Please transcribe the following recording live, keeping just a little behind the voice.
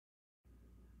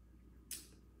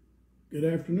Good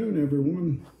afternoon,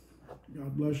 everyone.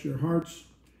 God bless your hearts.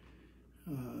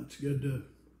 It's good to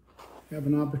have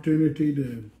an opportunity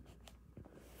to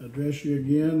address you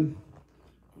again.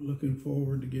 Looking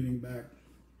forward to getting back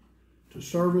to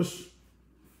service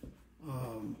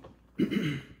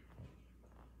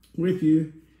with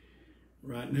you.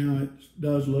 Right now, it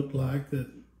does look like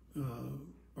that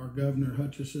our Governor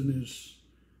Hutchison is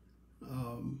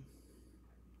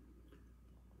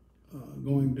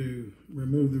going to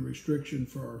remove the restriction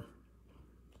for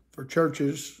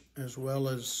churches, as well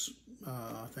as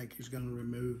I think he's going to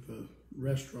remove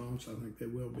restaurants. I think they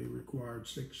will be required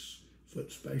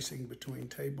 6-foot spacing between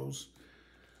tables,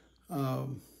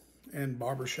 and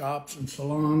barbershops and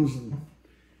salons,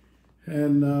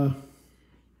 and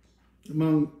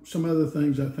among some other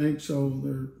things, I think. So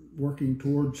they're working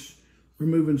towards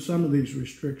removing some of these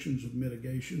restrictions of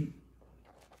mitigation.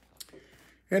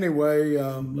 Anyway,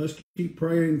 let's keep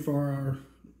praying for our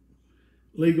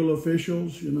legal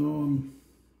officials. You know,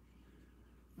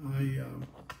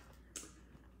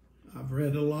 I've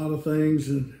read a lot of things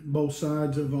and both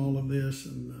sides of all of this,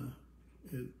 and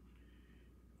it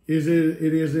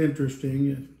is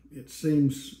interesting. It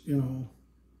seems, you know,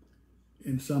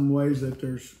 in some ways that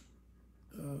there's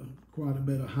quite a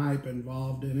bit of hype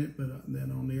involved in it, but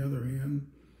then on the other hand,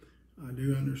 I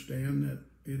do understand that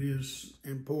it is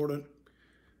important.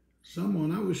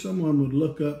 I wish someone would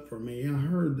look up for me. I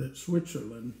heard that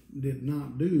Switzerland did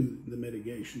not do the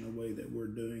mitigation the way that we're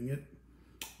doing it,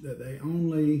 that they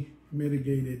only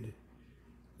mitigated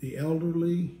the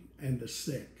elderly and the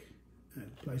sick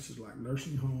at places like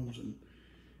nursing homes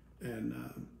and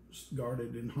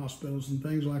guarded in hospitals and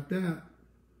things like that.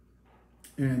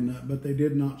 And but they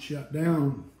did not shut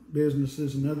down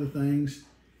businesses and other things.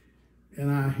 And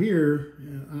I hear,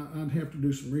 and I'd have to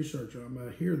do some research on it, but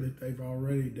I hear that they've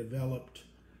already developed,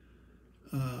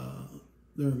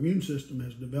 their immune system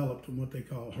has developed in what they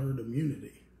call herd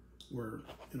immunity, where,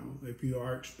 you know, if you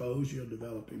are exposed, you'll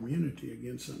develop immunity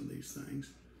against some of these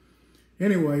things.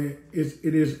 Anyway, it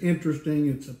is interesting.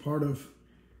 It's a part of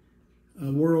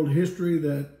world history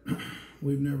that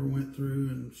we've never went through,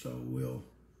 and so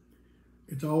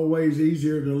it's always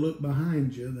easier to look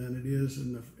behind you than it is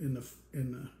in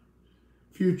the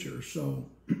future. So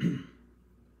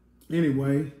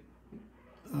anyway,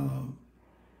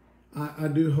 I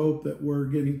do hope that we're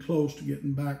getting close to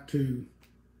getting back to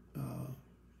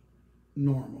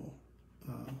normal.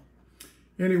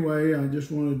 Anyway, I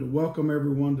just wanted to welcome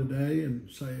everyone today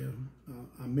and say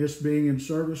I miss being in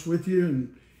service with you.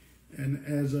 And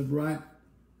as of the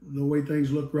way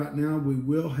things look right now, we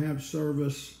will have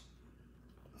service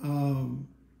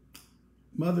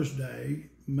Mother's Day,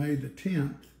 May the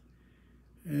 10th.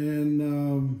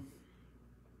 And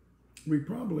we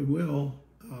probably will,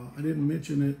 I didn't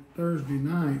mention it Thursday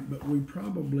night, but we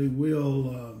probably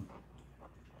will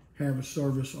have a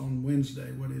service on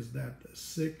Wednesday. What is that, the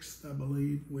 6th, I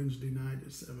believe, Wednesday night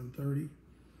at 7:30.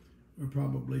 We'll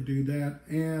probably do that.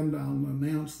 And I'll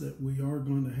announce that we are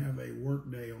going to have a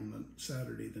work day on the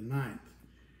Saturday the 9th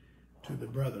to the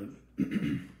brethren.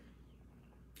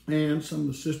 And some of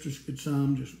the sisters could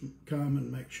just come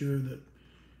and make sure that,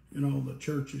 you know, the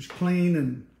church is clean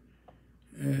and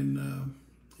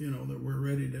you know, that we're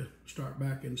ready to start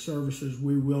back in services.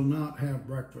 We will not have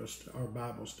breakfast or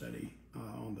Bible study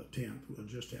on the 10th. We'll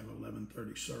just have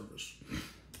 11:30 service.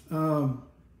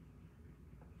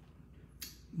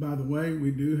 By the way,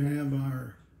 we do have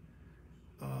our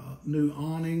new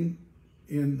awning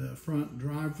in the front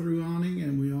drive-through awning,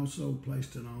 and we also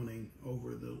placed an awning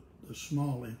over the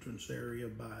small entrance area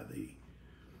by the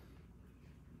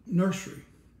nursery.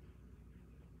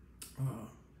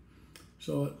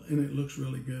 And it looks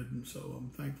really good, and so I'm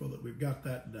thankful that we've got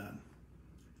that done.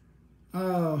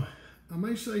 I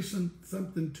may say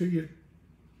something to you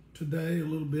today a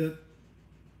little bit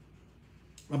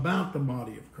about the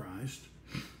body of Christ,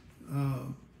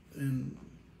 and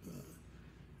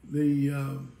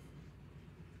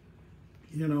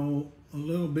you know, a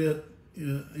little bit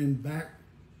in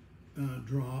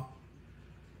backdrop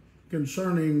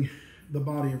concerning the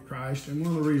body of Christ. And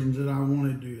one of the reasons that I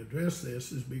wanted to address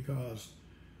this is because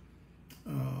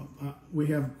we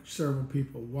have several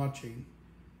people watching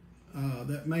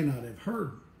that may not have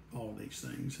heard all these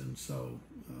things. And so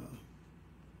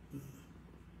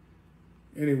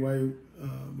anyway,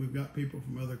 we've got people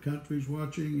from other countries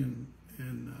watching,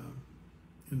 and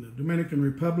in the Dominican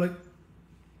Republic.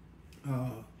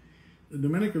 The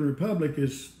Dominican Republic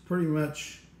is pretty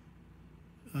much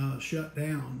shut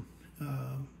down.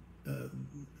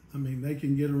 I mean, they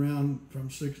can get around from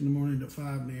 6 in the morning to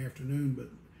 5 in the afternoon, but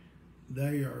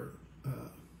they are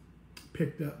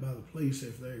picked up by the police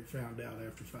if they found out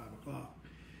after 5 o'clock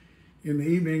in the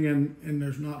evening, and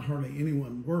there's not hardly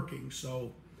anyone working.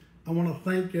 So I want to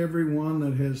thank everyone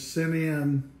that has sent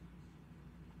in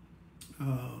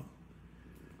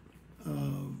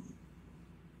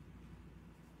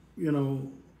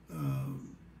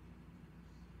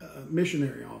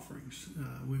missionary offerings.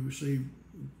 We received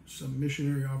some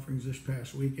missionary offerings this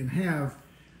past week and have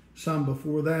some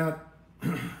before that.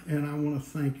 And I want to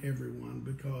thank everyone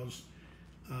because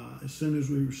as soon as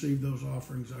we received those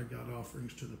offerings, I got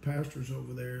offerings to the pastors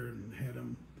over there and had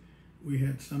them. We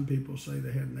had some people say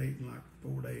they hadn't eaten like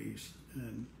 4 days,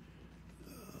 and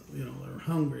they're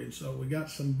hungry. And so we got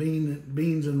some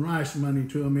beans and rice money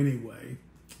to them anyway.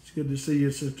 It's good to see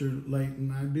you, Sister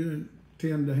Layton. I do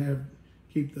intend to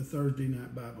keep the Thursday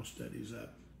night Bible studies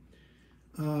up.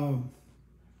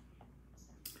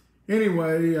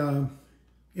 Anyway,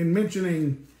 in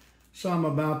mentioning some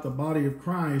about the body of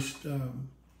Christ,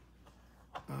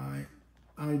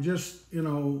 I just,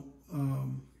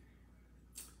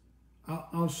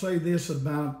 I'll say this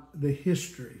about the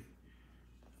history.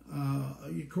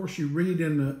 Of course, you read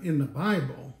in the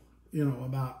Bible,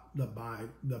 about the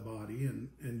body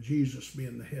and Jesus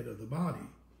being the head of the body.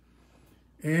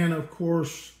 And of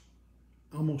course,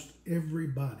 almost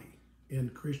everybody in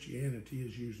Christianity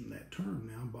is using that term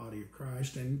now, body of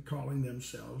Christ, and calling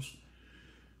themselves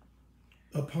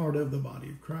a part of the body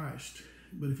of Christ.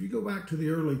 But if you go back to the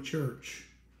early church,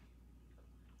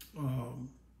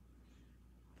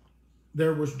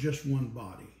 there was just one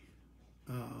body.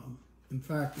 In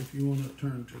fact, if you want to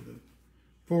turn to the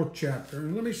 4th chapter,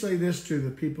 and let me say this to the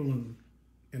people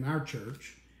in our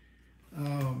church.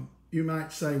 You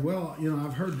might say, well,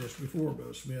 I've heard this before,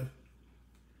 Brother Smith.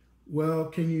 Well,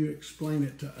 can you explain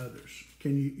it to others?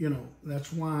 Can you,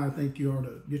 that's why I think you ought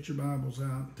to get your Bibles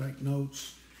out and take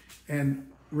notes and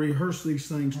rehearse these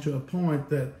things to a point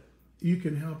that you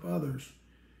can help others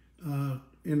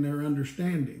in their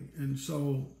understanding. And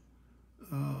so,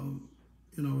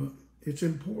 it's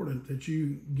important that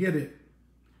you get it.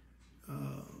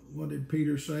 What did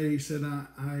Peter say? He said,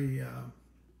 how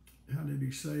did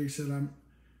he say? He said,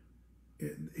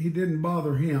 he didn't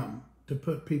bother him to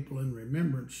put people in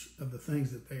remembrance of the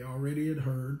things that they already had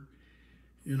heard.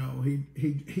 He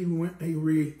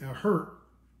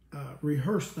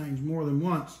rehearsed things more than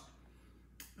once.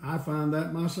 I find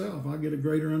that myself. I get a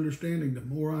greater understanding. The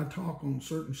more I talk on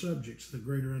certain subjects, the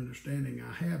greater understanding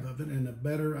I have of it, and the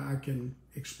better I can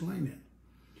explain it.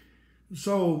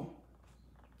 So,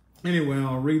 anyway,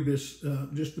 I'll read this,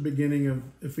 just the beginning of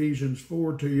Ephesians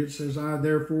 4 to you. It says, I,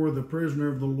 therefore, the prisoner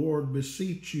of the Lord,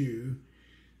 beseech you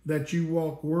that you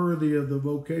walk worthy of the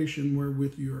vocation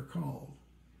wherewith you are called,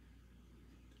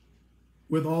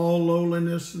 with all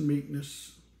lowliness and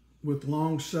meekness, with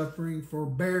long suffering,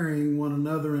 forbearing one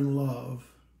another in love.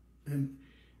 And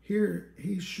here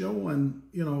he's showing,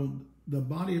 the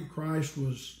body of Christ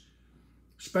was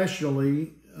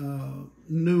especially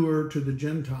newer to the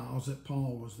Gentiles, that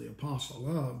Paul was the apostle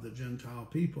of the Gentile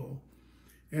people.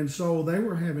 And so they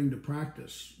were having to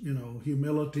practice,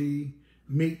 humility,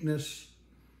 meekness,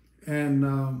 and,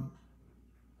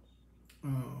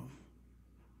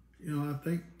 I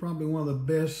think probably one of the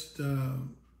best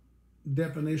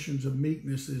definitions of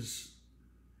meekness is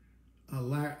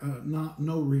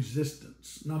no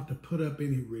resistance, not to put up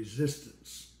any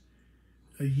resistance,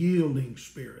 a yielding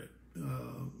spirit,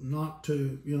 not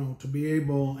to, to be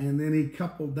able, and then he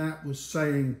coupled that with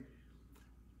saying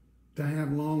to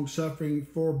have long suffering,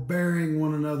 forbearing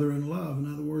one another in love.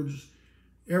 In other words,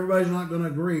 everybody's not going to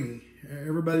agree.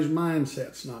 Everybody's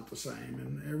mindset's not the same,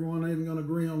 and everyone ain't going to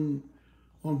agree on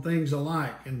things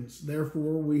alike, and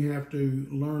therefore we have to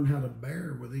learn how to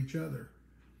bear with each other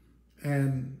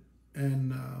and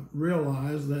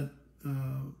realize that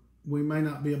we may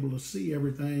not be able to see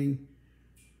everything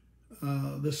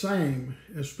the same,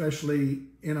 especially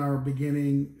in our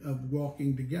beginning of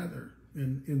walking together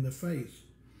in the faith.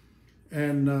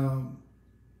 And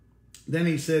then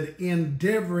he said,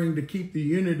 endeavoring to keep the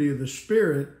unity of the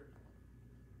Spirit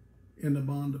in the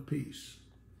bond of peace.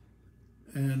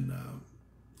 And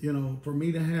for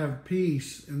me to have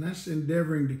peace, and that's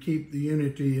endeavoring to keep the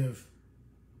unity of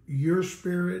your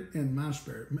spirit and my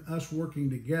spirit, us working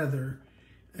together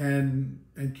and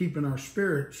keeping our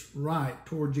spirits right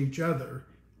towards each other,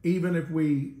 even if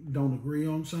we don't agree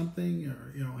on something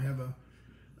or, have a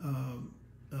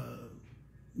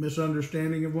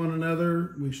misunderstanding of one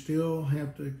another. We still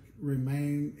have to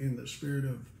remain in the spirit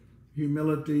of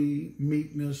humility,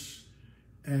 meekness,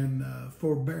 and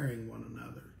forbearing one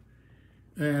another.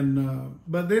 And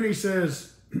but then he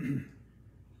says,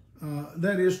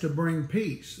 that is to bring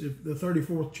peace. If the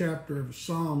 34th chapter of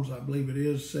Psalms, I believe it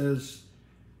is, says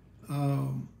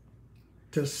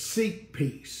to seek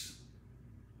peace.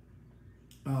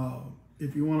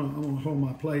 If you want to, I want to hold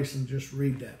my place and just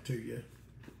read that to you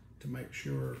to make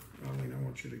sure. I mean, I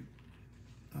want you to,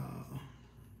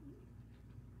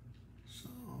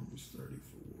 Psalms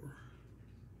 34.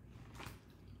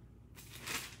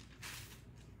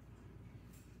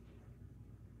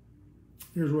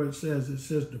 Here's what it says. It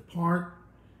says, depart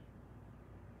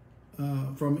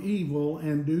from evil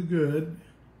and do good,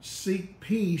 seek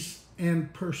peace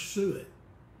and pursue it.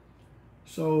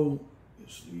 So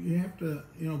you have to,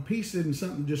 peace isn't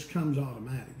something that just comes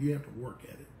automatic. You have to work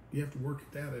at it. You have to work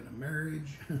at that in a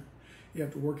marriage. You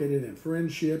have to work at it in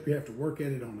friendship. You have to work at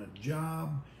it on a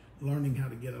job, learning how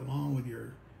to get along with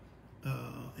your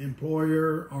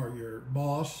employer or your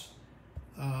boss.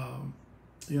 A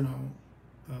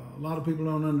lot of people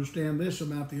don't understand this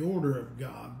about the order of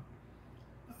God.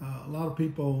 A lot of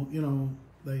people,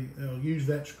 they'll use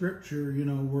that scripture,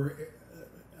 where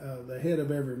the head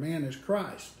of every man is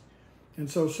Christ. And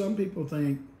so some people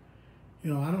think, I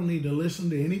don't need to listen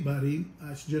to anybody.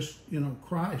 It's just,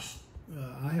 Christ.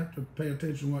 I have to pay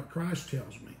attention to what Christ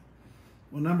tells me.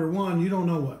 Well, number one, you don't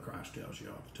know what Christ tells you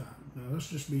all the time. Now, let's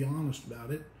just be honest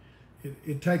about it.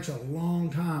 It takes a long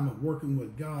time of working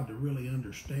with God to really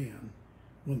understand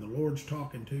when the Lord's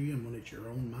talking to you and when it's your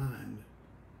own mind.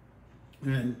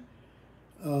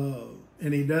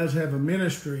 And he does have a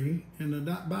ministry, and the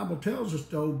Bible tells us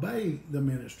to obey the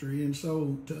ministry. And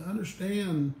so to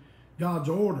understand God's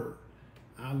order,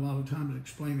 I a lot of times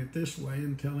explain it this way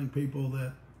in telling people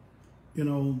that,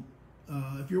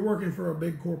 if you're working for a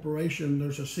big corporation,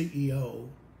 there's a CEO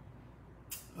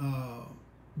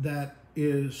that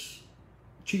is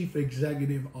Chief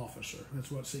Executive Officer.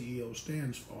 That's what CEO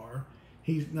stands for.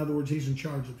 In other words, he's in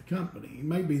charge of the company. He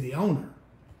may be the owner.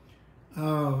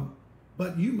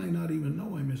 But you may not even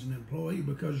know him as an employee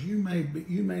because you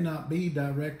may not be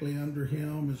directly under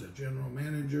him as a general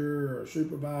manager or a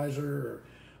supervisor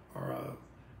or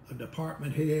a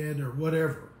department head or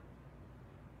whatever.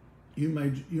 You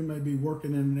may be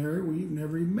working in an area where you've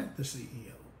never even met the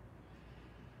CEO.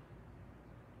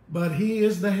 But he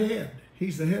is the head.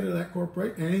 He's the head of that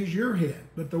corporation, and he's your head.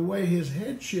 But the way his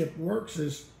headship works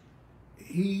is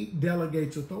he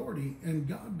delegates authority, and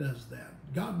God does that.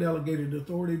 God delegated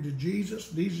authority to Jesus.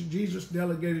 Jesus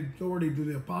delegated authority to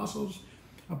the apostles.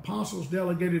 Apostles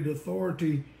delegated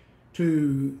authority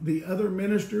to the other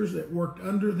ministers that worked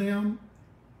under them,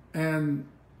 and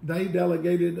they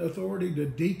delegated authority to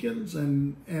deacons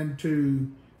and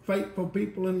to faithful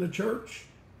people in the church.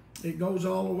 It goes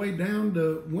all the way down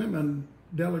to women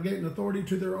delegating authority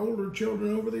to their older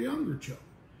children over the younger children.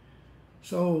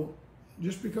 So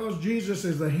just because Jesus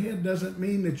is the head doesn't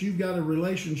mean that you've got a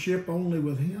relationship only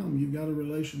with him. You've got a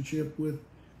relationship with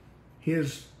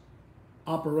his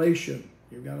operation.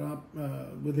 You've got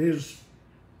with his,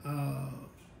 I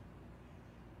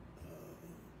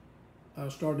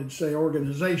started to say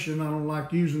organization. I don't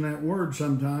like using that word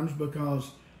sometimes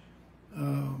because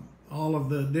all of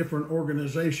the different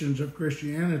organizations of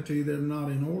Christianity, they're not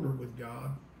in order with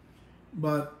God.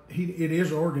 But it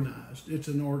is organized. It's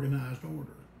an organized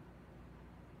order.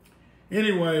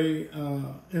 Anyway,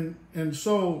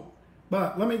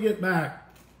 but let me get back.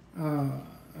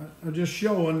 I'm just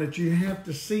showing that you have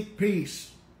to seek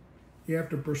peace. You have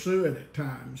to pursue it at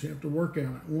times. You have to work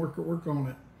on it, work on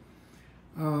it.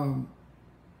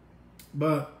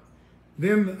 But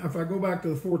then if I go back to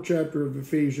the 4th chapter of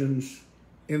Ephesians,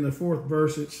 in the 4th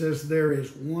verse, it says, there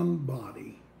is one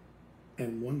body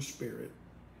and one spirit,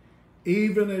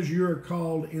 even as you are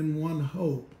called in one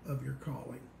hope of your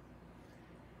calling.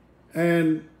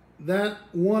 And that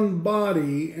one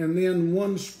body and then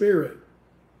one spirit,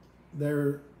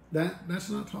 that's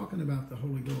not talking about the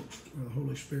Holy Ghost or the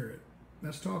Holy Spirit.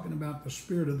 That's talking about the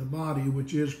spirit of the body,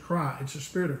 which is Christ. It's the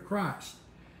spirit of Christ.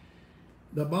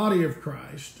 The body of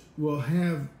Christ will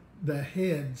have the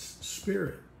head's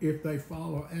spirit if they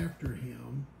follow after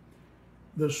him.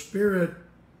 The spirit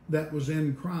that was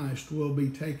in Christ will be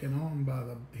taken on by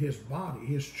his body,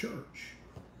 his church.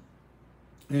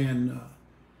 And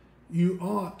you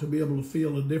ought to be able to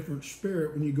feel a different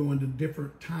spirit when you go into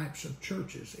different types of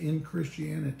churches. In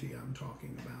Christianity, I'm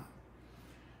talking about.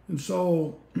 And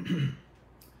so,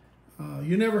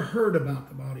 you never heard about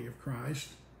the body of Christ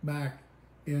back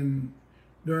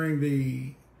during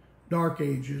the dark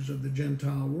ages of the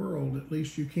Gentile world. At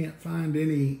least you can't find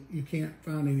any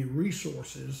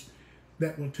resources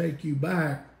that will take you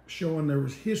back showing there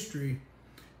was history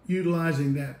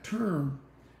utilizing that term.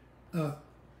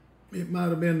 It might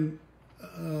have been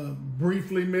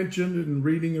briefly mentioned in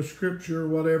reading of scripture or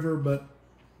whatever, but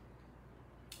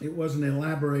it wasn't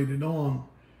elaborated on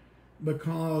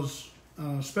because,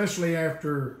 especially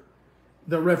after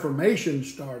the Reformation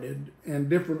started and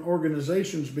different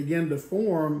organizations began to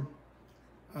form,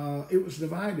 it was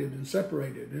divided and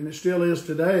separated, and it still is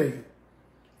today.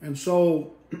 And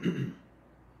so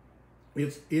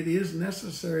it is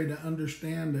necessary to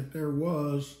understand that there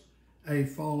was a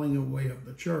falling away of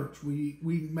the church. We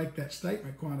make that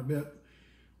statement quite a bit,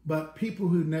 but people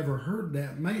who never heard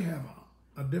that may have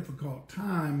a difficult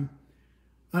time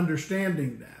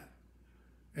understanding that.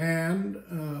 And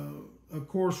of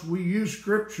course, we use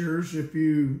scriptures. If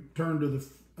you turn to the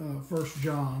 1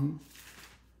 John,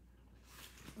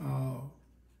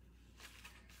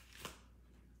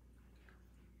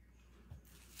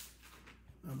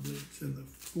 I believe it's in the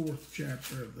 4th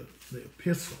chapter of the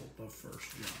epistle of 1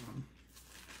 John,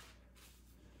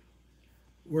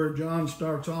 where John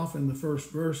starts off in the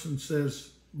first verse and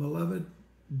says, "Beloved,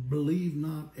 believe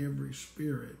not every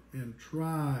spirit, and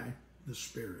try the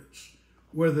spirits,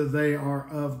 whether they are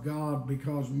of God,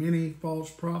 because many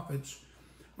false prophets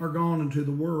are gone into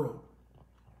the world."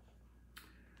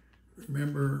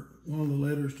 Remember, one of the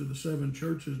letters to the 7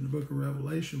 churches in the book of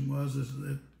Revelation is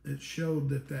that it showed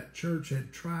that church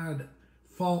had tried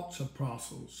false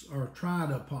apostles, or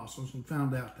tried apostles, and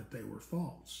found out that they were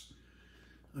false.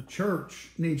 A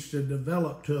church needs to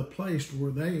develop to a place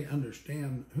where they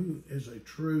understand who is a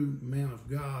true man of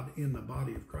God in the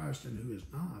body of Christ and who is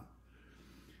not.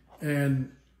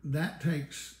 And that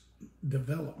takes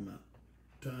development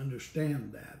to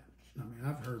understand that. I mean,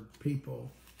 I've heard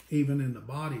people, even in the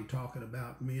body, talking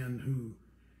about men who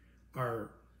are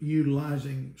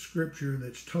utilizing scripture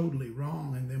that's totally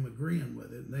wrong and them agreeing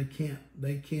with it.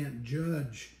 They can't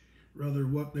judge whether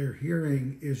what they're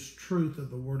hearing is truth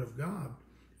of the Word of God.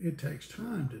 It takes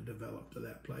time to develop to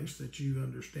that place that you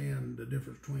understand the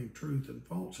difference between truth and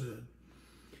falsehood.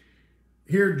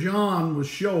 Here John was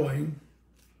showing,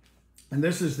 and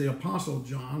this is the Apostle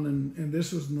John, and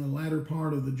this was in the latter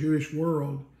part of the Jewish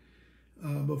world,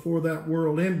 before that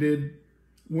world ended,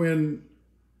 when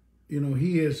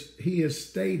he is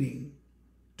stating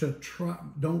to try,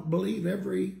 don't believe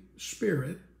every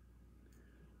spirit,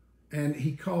 and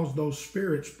he calls those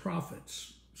spirits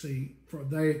prophets. See, for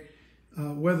they,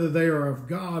 whether they are of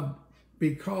God,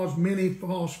 because many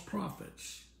false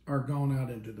prophets are gone out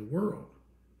into the world.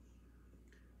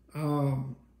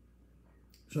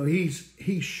 So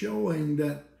he's showing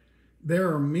that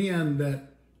there are men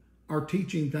that are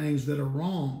teaching things that are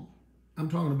wrong. I'm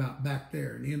talking about back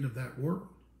there in the end of that world.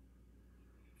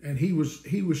 And he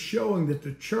was showing that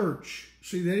the church,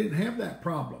 see, they didn't have that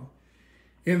problem.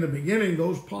 In the beginning,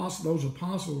 those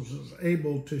apostles was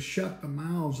able to shut the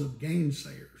mouths of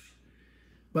gainsayers.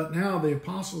 But now the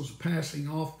apostles are passing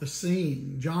off the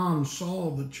scene. John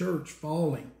saw the church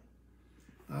falling.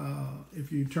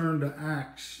 If you turn to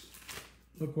Acts,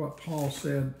 look what Paul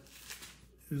said.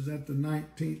 Is that the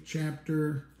 19th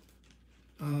chapter?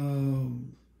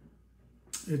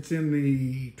 It's in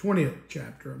the 20th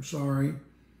chapter, I'm sorry.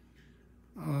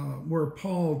 Where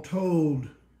Paul told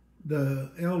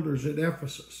the elders at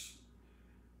Ephesus,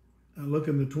 look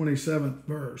in the 27th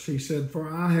verse, he said, "For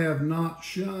I have not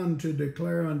shunned to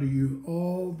declare unto you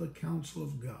all the counsel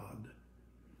of God."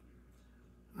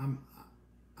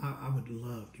 I would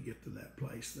love to get to that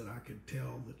place that I could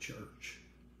tell the church,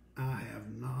 I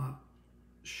have not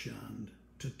shunned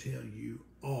to tell you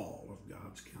all of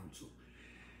God's counsel.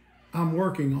 I'm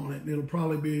working on it, and it'll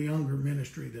probably be a younger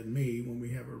ministry than me when we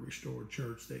have a restored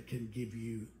church that can give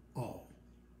you all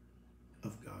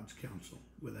of God's counsel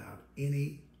without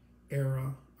any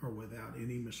error or without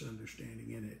any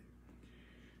misunderstanding in it.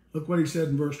 Look what he said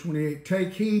in verse 28.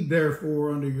 "Take heed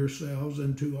therefore unto yourselves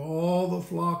and to all the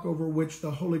flock over which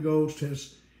the Holy Ghost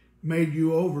has made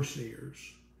you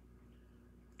overseers,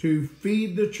 to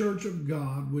feed the church of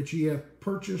God, which he hath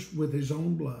purchased with his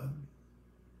own blood.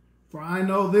 For I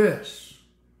know this,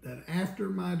 that after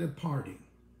my departing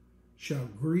shall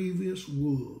grievous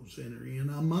wolves enter in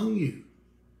among you."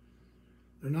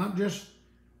 They're not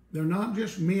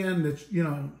just men that's,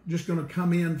 just going to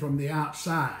come in from the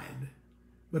outside,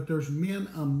 but there's men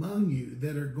among you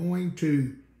that are going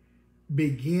to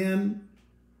begin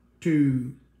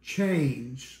to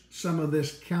change some of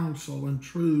this counsel and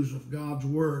truths of God's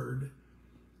word,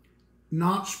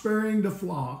 not sparing the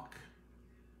flock.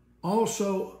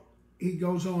 Also, he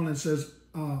goes on and says,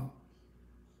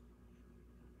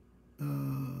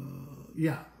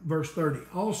 verse 30,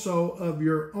 "Also of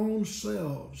your own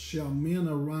selves shall men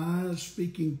arise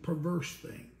speaking perverse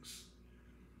things,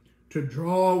 to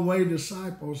draw away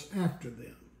disciples after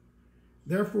them.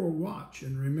 Therefore watch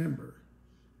and remember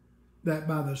that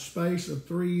by the space of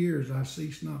 3 years I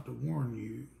cease not to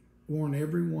warn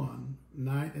every one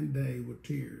night and day with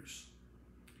tears.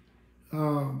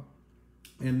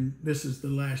 And this is the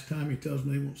last time he tells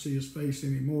me they won't see his face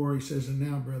anymore. He says, and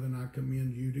now, brethren, I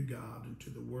commend you to God and to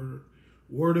the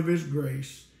word of his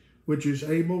grace, which is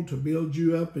able to build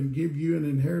you up and give you an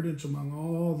inheritance among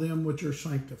all them which are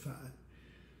sanctified.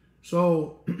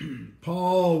 So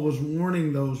Paul was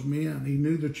warning those men. He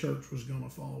knew the church was going to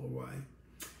fall away.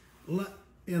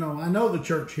 You know, I know the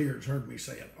church here has heard me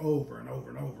say it over and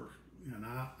over and over. And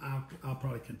I'll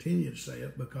probably continue to say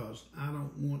it because I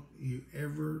don't want you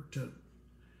ever to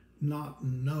not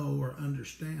know or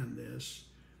understand this,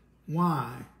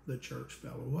 why the church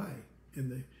fell away in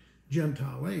the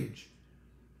Gentile age.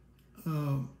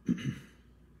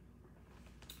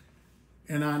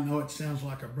 And I know it sounds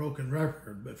like a broken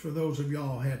record, but for those of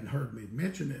y'all who hadn't heard me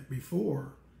mention it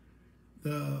before,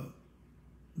 you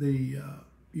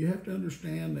have to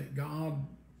understand that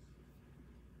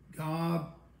God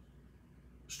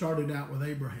started out with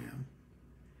Abraham,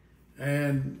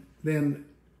 and then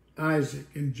Isaac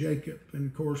and Jacob, and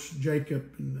of course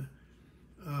Jacob and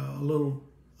a little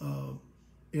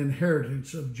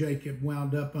inheritance of Jacob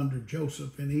wound up under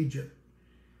Joseph in Egypt.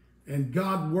 And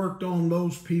God worked on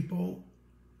those people.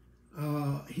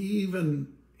 He even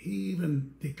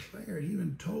declared, he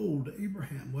even told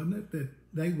Abraham, wasn't it, that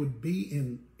they would be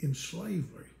in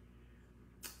slavery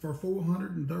for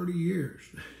 430 years.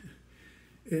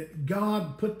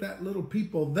 God put that little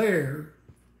people there,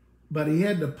 but he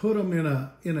had to put them in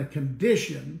a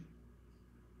condition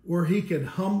where he could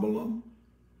humble them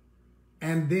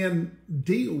and then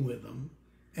deal with them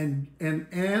and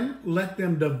let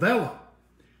them develop.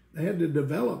 They had to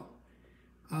develop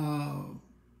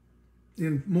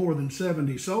in more than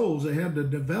 70 souls. They had to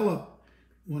develop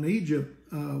when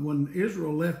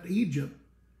Israel left Egypt.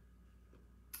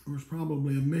 There was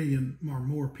probably 1 million or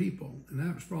more people, and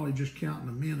that was probably just counting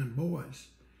the men and boys.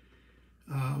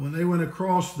 When they went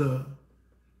across the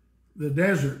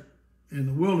desert and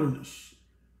the wilderness,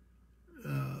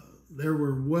 there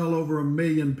were well over 1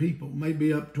 million people,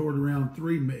 maybe up toward around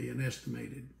 3 million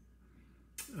estimated.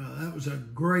 That was a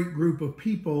great group of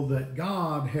people that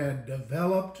God had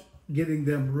developed, getting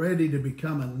them ready to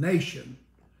become a nation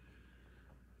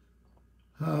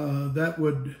that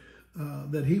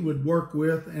he would work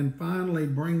with and finally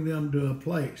bring them to a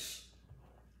place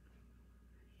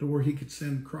to where he could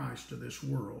send Christ to this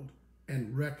world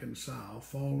and reconcile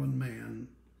fallen man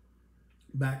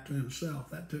back to himself.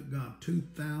 That took God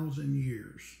 2,000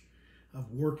 years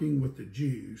of working with the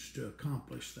Jews to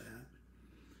accomplish that.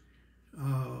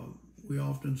 We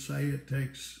often say it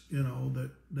takes, you know,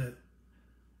 that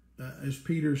as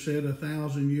Peter said,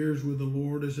 1,000 years with the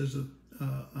Lord is as a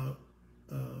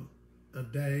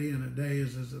day, and a day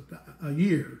is as a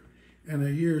year, and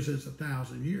a year is as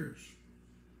 1,000 years.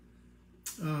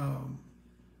 And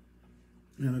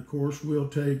of course, we'll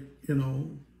take, you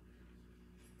know,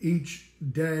 each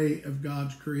day of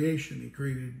God's creation. He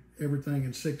created everything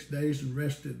in 6 days and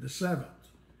rested the seventh.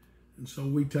 And so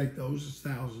we take those as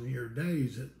 1,000-year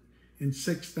days. In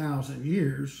 6,000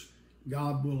 years,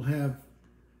 God will have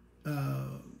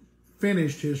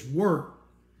finished his work,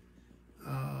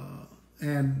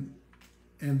 and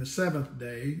the seventh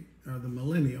day, or the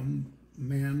millennium,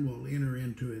 man will enter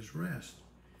into his rest.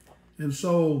 And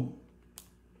so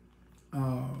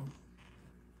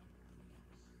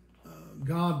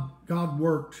God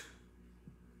worked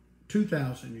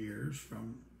 2,000 years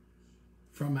from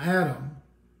Adam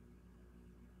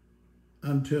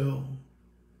until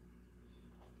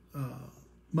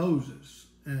Moses,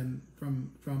 and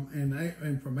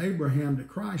from Abraham to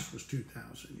Christ was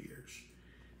 2,000 years.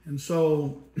 And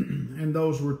so, and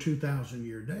those were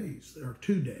 2,000-year days, or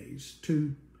 2 days,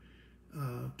 two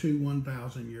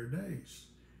 1,000-year days.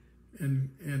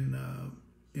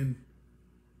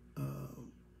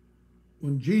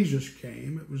 When Jesus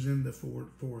came, it was in the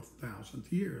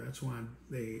 4,000th year. That's why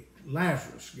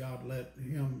Lazarus, God let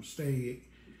him stay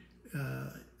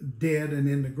dead and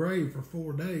in the grave for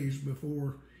 4 days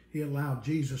before he allowed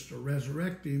Jesus to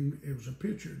resurrect him. It was a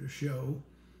picture to show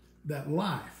that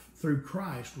life through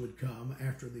Christ would come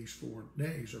after these 4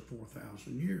 days or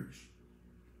 4,000 years.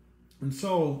 And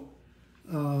so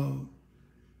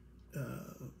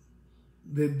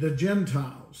the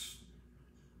Gentiles,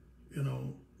 you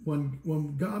know,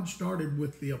 when God started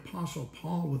with the Apostle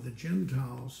Paul with the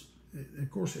Gentiles,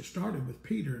 of course it started with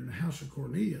Peter in the house of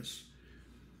Cornelius,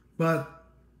 but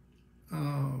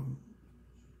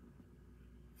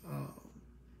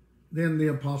then the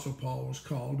Apostle Paul was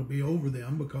called to be over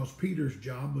them because Peter's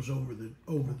job was over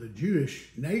the Jewish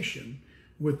nation,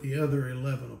 with the other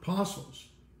 11 apostles.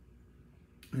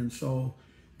 And so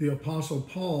the Apostle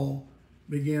Paul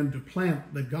began to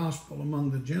plant the gospel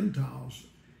among the Gentiles.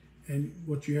 And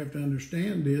what you have to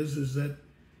understand is that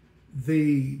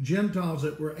the Gentiles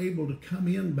that were able to come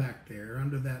in back there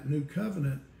under that new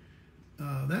covenant,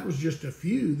 that was just a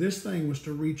few. This thing was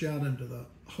to reach out into the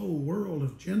whole world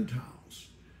of Gentiles.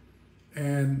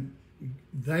 And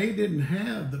they didn't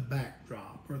have the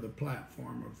backdrop or the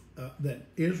platform of that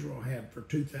Israel had for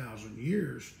 2,000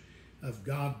 years of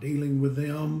God dealing with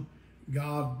them,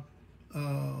 God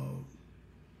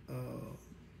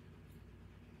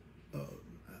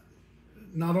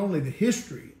not only the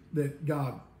history that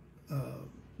God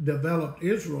developed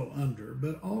Israel under,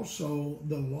 but also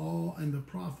the law and the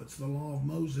prophets, the law of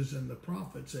Moses and the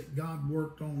prophets, that God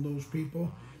worked on those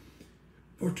people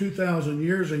for 2,000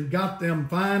 years and got them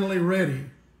finally ready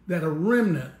that a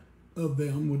remnant of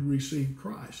them would receive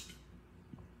Christ.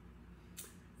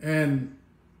 And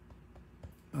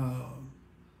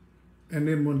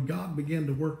then when God began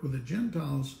to work with the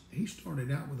Gentiles, he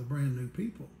started out with a brand new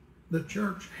people. The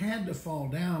church had to fall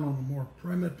down on a more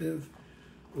primitive,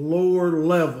 lower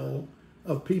level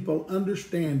of people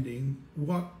understanding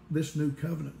what this new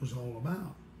covenant was all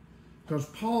about. Because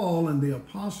Paul and the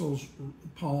apostles,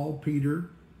 Paul,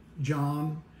 Peter,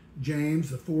 John, James,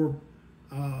 the four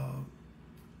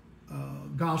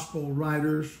gospel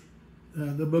writers,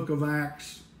 the book of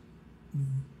Acts,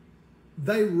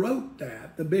 they wrote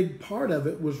that. The big part of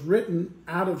it was written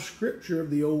out of Scripture of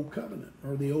the Old Covenant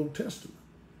or the Old Testament.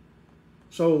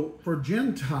 So for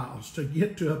Gentiles to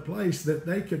get to a place that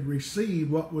they could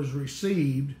receive what was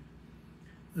received,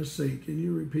 let's see, can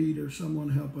you repeat or someone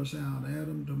help us out?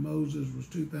 Adam to Moses was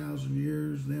 2,000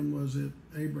 years. Then was it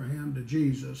Abraham to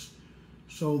Jesus?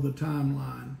 So the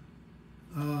timeline.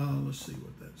 Let's see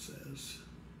what that says.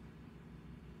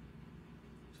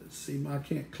 Let's see, I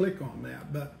can't click on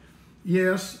that, but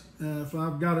yes, if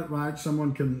I've got it right,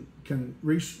 someone can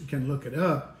look it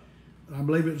up. I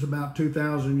believe it was about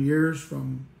 2,000 years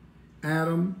from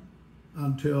Adam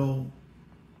until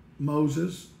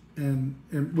Moses, and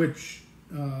which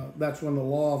that's when the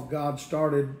law of God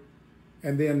started,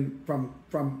 and then from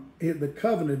the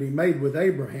covenant he made with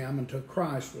Abraham until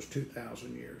Christ was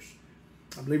 2,000 years.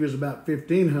 I believe it was about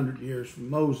 1,500 years from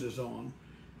Moses on.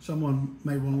 Someone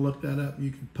may want to look that up.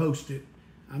 You can post it.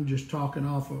 I'm just talking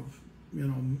off of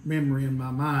memory in my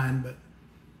mind, but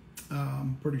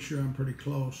I'm pretty sure I'm pretty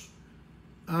close.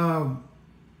 And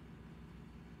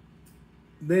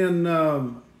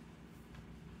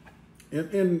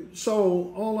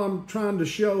so all I'm trying to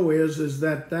show is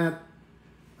that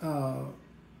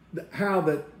how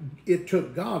that it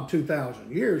took God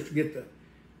 2,000 years to get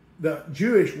the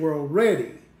Jewish world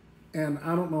ready, and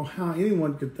I don't know how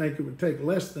anyone could think it would take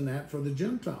less than that for the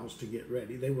Gentiles to get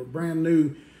ready. They were brand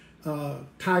new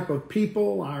type of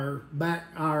people. Our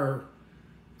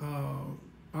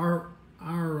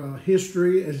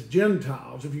history as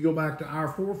Gentiles, if you go back to our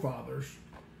forefathers,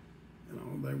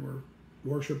 they were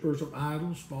worshipers of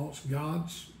idols, false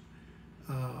gods.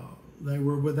 They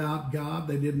were without God.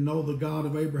 They didn't know the God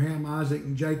of Abraham, Isaac,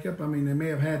 and Jacob. I mean, they may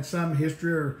have had some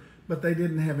history, but they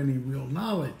didn't have any real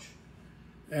knowledge.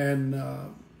 And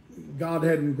God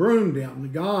hadn't groomed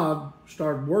them. God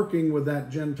started working with that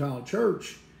Gentile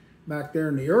church back there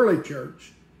in the early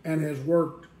church, and has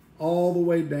worked all the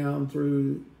way down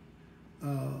through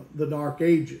the Dark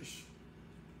Ages.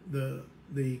 The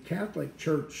Catholic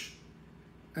Church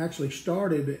actually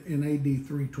started in AD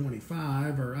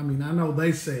 325, I know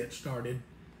they say it started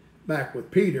back with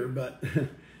Peter, but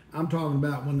I'm talking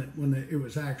about when it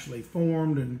was actually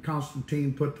formed, and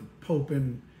Constantine put the Pope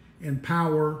in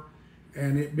power,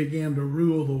 and it began to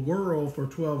rule the world for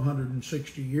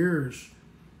 1,260 years.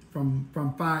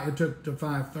 It took to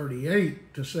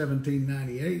 538 to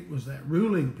 1798 was that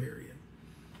ruling period.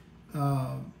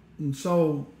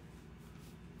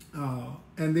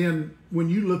 And then when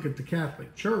you look at the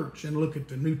Catholic Church and look at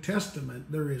the New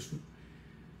Testament, there's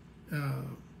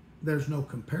no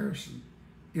comparison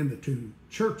in the two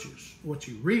churches, what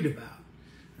you read about.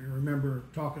 I remember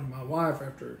talking to my wife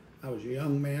after I was a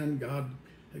young man. God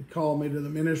had called me to the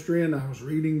ministry, and I was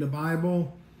reading the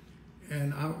Bible.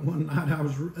 And one night I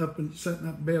was up and sitting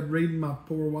up in bed reading. My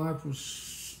poor wife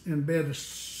was in bed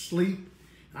asleep.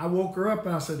 I woke her up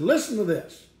and I said, "Listen to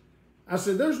this." I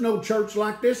said, "There's no church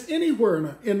like this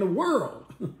anywhere in the world."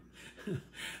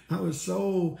 I was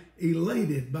so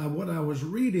elated by what I was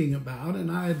reading about,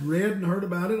 and I had read and heard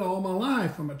about it all my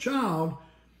life from a child,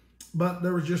 but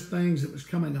there was just things that was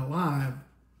coming alive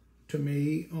to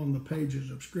me on the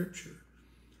pages of Scripture.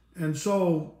 And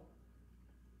so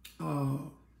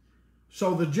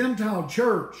So the Gentile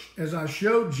church, as I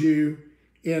showed you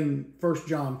in 1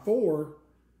 John 4,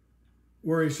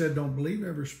 where he said, don't believe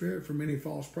every spirit, for many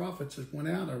false prophets has went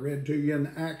out. I read to you in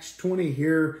Acts 20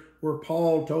 here, where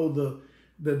Paul told the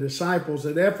disciples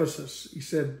at Ephesus, he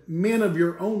said, men of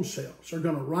your own selves are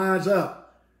going to rise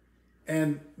up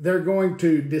and they're going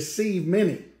to deceive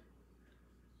many,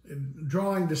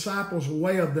 drawing disciples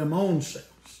away of them own selves.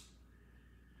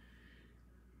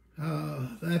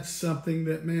 That's something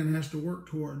that man has to work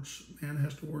towards. Man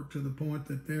has to work to the point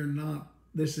that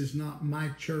this is not my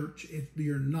church.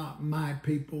 You're not my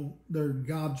people. They're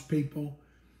God's people.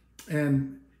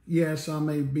 And yes, I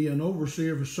may be an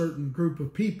overseer of a certain group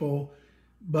of people,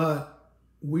 but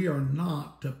we are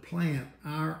not to plant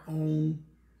our own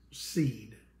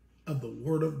seed of the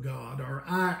Word of God or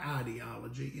our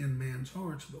ideology in man's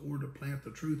hearts, but we're to plant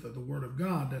the truth of the Word of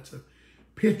God. That's a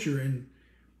picture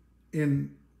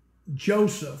in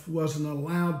Joseph wasn't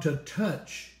allowed to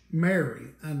touch Mary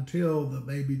until the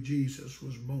baby Jesus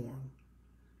was born.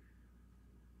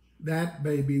 That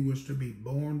baby was to be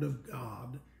born of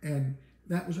God, and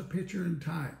that was a picture and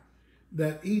type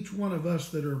that each one of us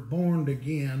that are born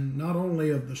again, not only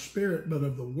of the Spirit, but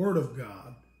of the Word of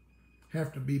God,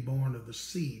 have to be born of the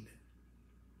seed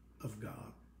of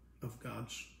God, of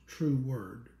God's true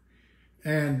Word.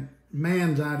 And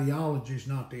man's ideology is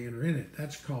not to enter in it.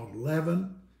 That's called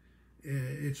leaven.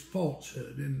 It's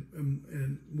falsehood.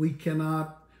 And we're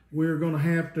going to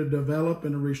have to develop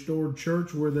in a restored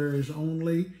church where there is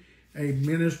only a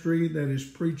ministry that is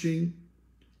preaching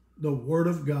the Word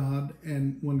of God.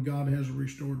 And when God has a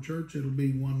restored church, it'll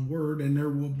be one word and there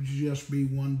will just be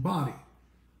one body.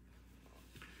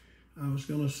 I was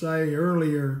going to say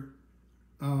earlier,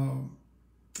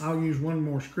 I'll use one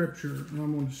more scripture, and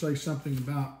I'm going to say something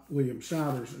about William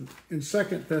Souders. In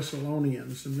 2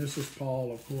 Thessalonians, and this is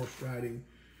Paul, of course,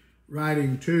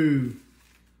 writing to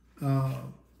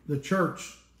the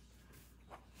church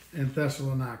in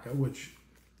Thessalonica, which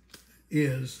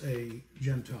is a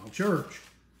Gentile church.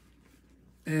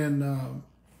 And, of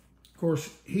course,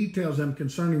 he tells them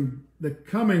concerning the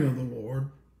coming of the Lord,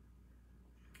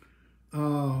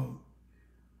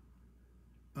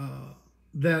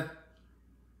 that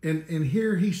and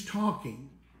here he's talking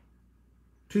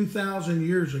 2,000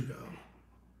 years ago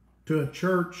to a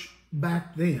church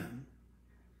back then.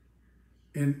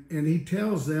 And he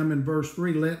tells them in verse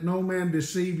 3, let no man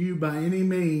deceive you by any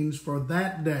means, for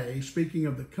that day, speaking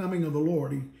of the coming of the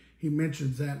Lord, he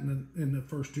mentions that in the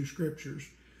first two scriptures.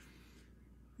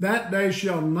 That day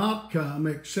shall not come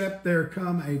except there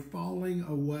come a falling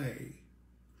away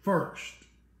first,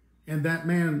 and that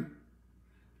man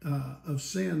of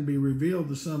sin be revealed,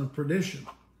 the son of perdition.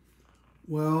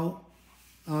 Well,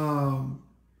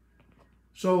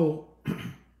 so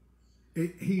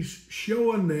he's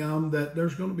showing them that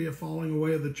there's going to be a falling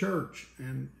away of the church,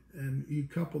 and you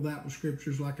couple that with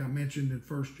scriptures like I mentioned in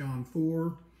 1 John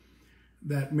 4,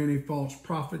 that many false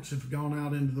prophets have gone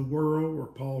out into the world, where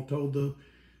Paul told in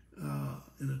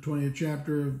the 20th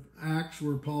chapter of Acts,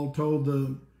 where Paul told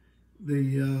the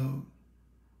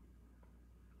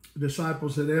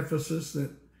disciples at Ephesus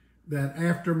that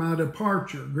after my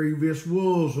departure, grievous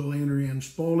wolves will enter in,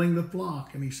 spoiling the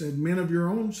flock. And he said, men of your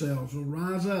own selves will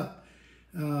rise up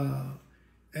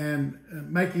and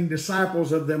making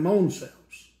disciples of them own selves.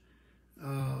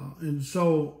 And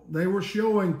so they were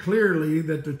showing clearly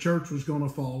that the church was going to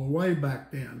fall away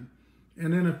back then.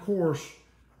 And then, of course,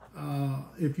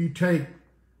 if you take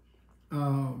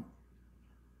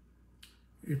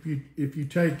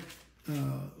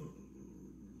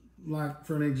like,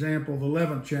 for an example, the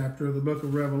 11th chapter of the book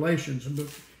of Revelations. And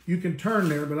you can turn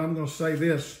there, but I'm going to say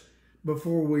this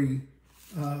before we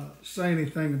say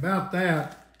anything about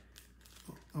that.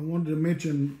 I wanted to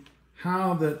mention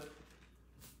how that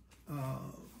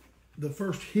the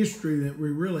first history that we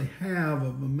really have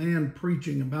of a man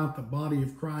preaching about the body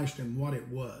of Christ and what it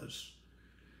was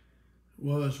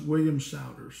William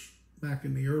Souders back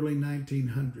in the early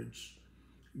 1900s.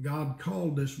 God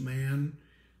called this man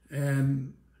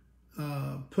and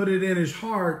put it in his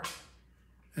heart,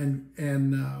 and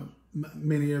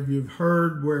many of you have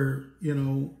heard where,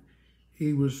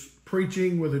 he was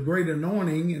preaching with a great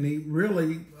anointing, and he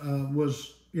really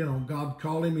was, God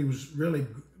called him. He was really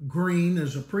green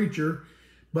as a preacher,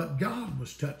 but God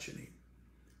was touching him.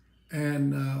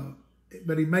 And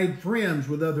but he made friends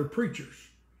with other preachers,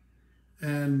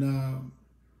 and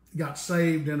got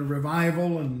saved in a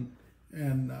revival,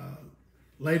 and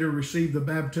later received the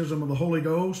baptism of the Holy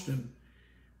Ghost,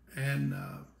 and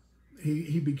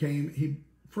he became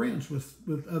friends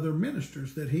with other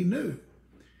ministers that he knew,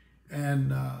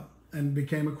 and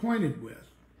became acquainted with.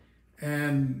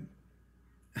 And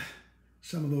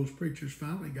some of those preachers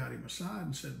finally got him aside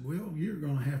and said, well, you're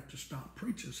going to have to stop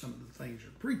preaching some of the things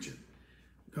you're preaching.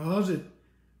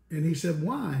 And he said,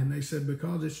 why? And they said,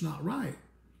 because it's not right.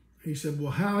 He said,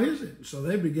 well, how is it? So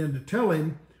they began to tell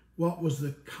him what was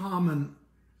the common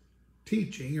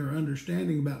teaching or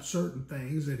understanding about certain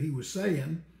things that he was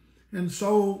saying. And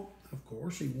so, of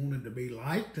course, he wanted to be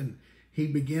liked, and he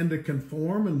began to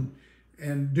conform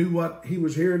and do what he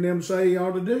was hearing them say he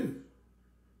ought to do.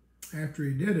 After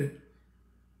he did it,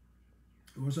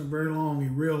 it wasn't very long he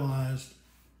realized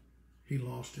he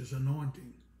lost his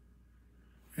anointing.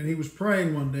 And he was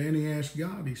praying one day and he asked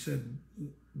God, he said,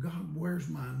 God, where's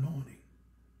my anointing?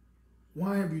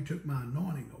 Why have you took my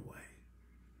anointing away?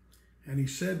 And he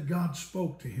said, God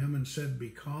spoke to him and said,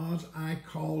 because I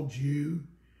called you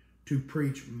to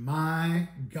preach my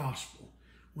gospel.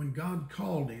 When God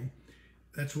called him,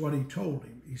 that's what he told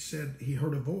him. He said, he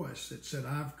heard a voice that said,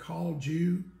 I've called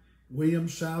you, William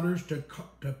Souders,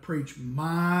 to preach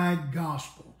my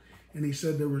gospel. And he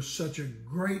said there was such a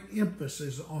great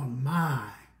emphasis on my,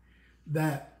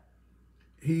 that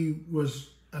he was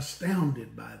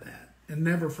astounded by that and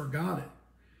never forgot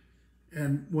it.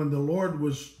 And when the Lord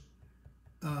was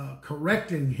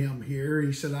correcting him here,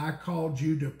 he said, I called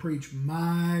you to preach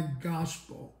my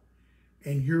gospel,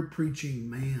 and you're preaching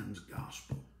man's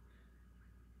gospel.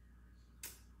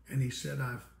 And he said,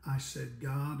 I said,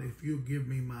 God, if you'll give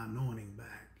me my anointing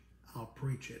back, I'll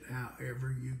preach it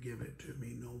however you give it to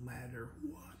me, no matter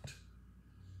what.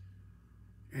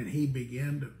 And he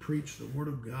began to preach the word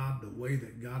of God the way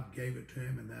that God gave it to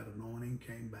him, and that anointing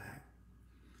came back.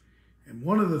 And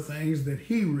one of the things that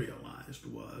he realized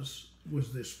was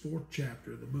this 4th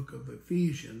chapter of the book of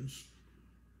Ephesians,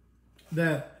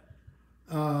 that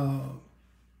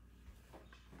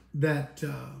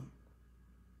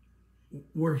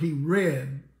where he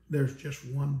read, there's just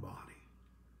one body.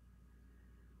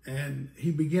 And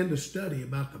he began to study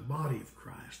about the body of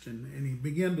Christ, and he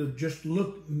began to just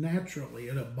look naturally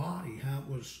at a body, how it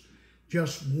was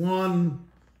just one,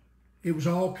 it was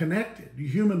all connected. The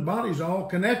human body's all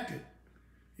connected.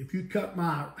 If you cut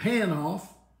my hand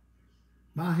off,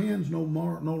 my hand's no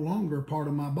longer a part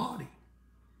of my body.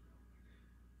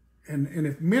 And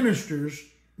if ministers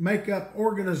make up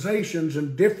organizations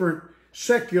and different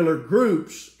secular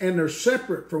groups and they're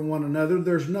separate from one another,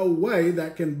 there's no way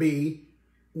that can be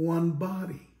one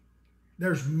body.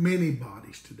 There's many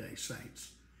bodies today,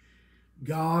 saints.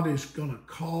 God is going to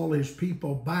call his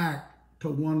people back to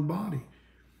one body.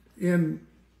 In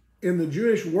the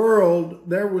Jewish world,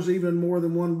 there was even more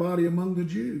than one body among the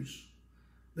Jews.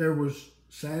 There was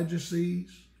Sadducees,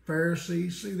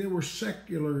 Pharisees. See, there were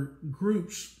secular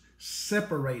groups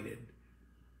separated.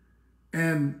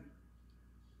 And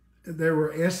there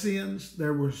were Essenes,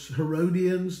 there was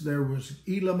Herodians, there was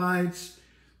Elamites.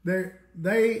 There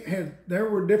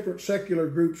were different secular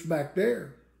groups back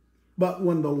there. But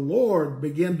when the Lord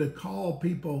began to call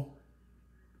people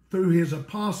through his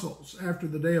apostles after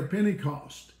the day of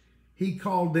Pentecost, he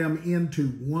called them into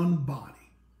one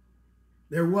body.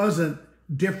 There wasn't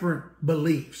different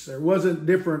beliefs. There wasn't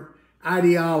different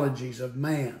ideologies of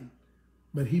man.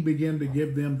 But he began to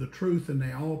give them the truth, and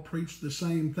they all preached the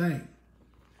same thing.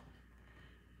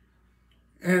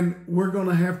 And we're going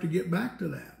to have to get back to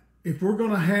that. If we're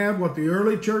going to have what the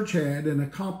early church had and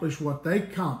accomplish what they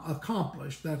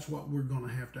accomplished, that's what we're going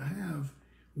to have.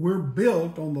 We're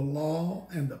built on the law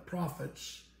and the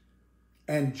prophets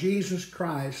and Jesus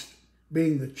Christ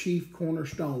being the chief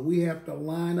cornerstone. We have to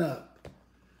line up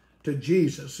to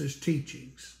Jesus'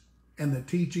 teachings and the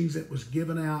teachings that was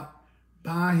given out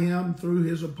by him through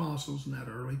his apostles in that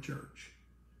early church.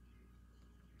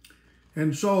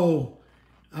 And so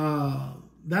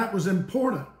that was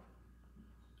important.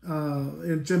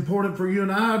 It's important for you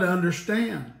and I to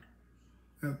understand.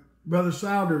 Brother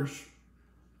Souders,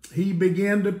 he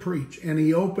began to preach, and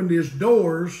he opened his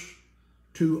doors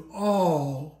to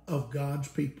all of God's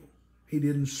people. He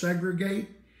didn't segregate.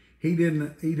 He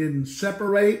didn't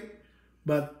separate.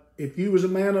 But if you was a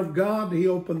man of God, he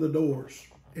opened the doors.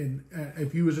 And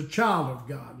if you was a child of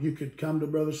God, you could come to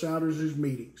Brother Souders'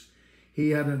 meetings. He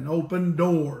had an open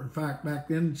door. In fact, back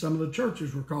then, some of the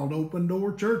churches were called open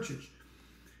door churches.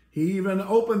 He even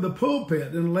opened the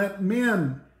pulpit and let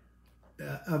men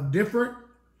of different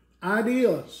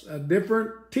ideas,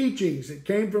 different teachings that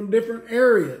came from different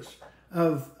areas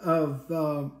of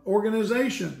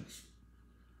organizations.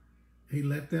 He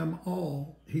let them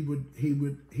all. He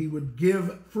would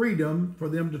give freedom for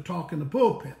them to talk in the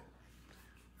pulpit.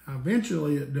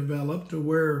 Eventually, it developed to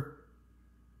where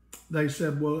they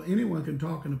said, "Well, anyone can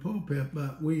talk in the pulpit,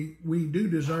 but we do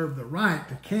deserve the right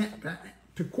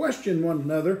to question one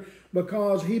another,"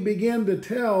 because he began to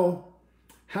tell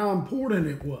how important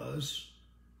it was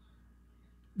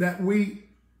that we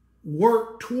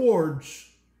work towards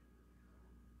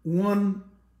one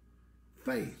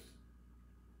faith.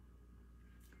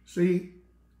 See,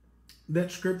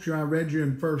 that scripture I read you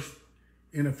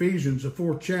in Ephesians, the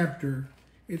 4th chapter,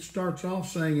 it starts off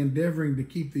saying, endeavoring to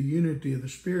keep the unity of the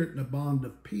Spirit in a bond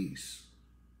of peace.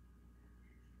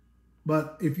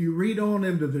 But if you read on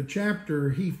into the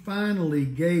chapter, he finally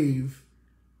gave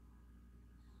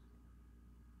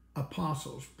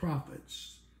apostles,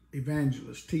 prophets,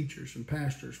 evangelists, teachers, and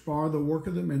pastors for the work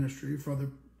of the ministry, for the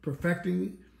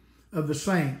perfecting of the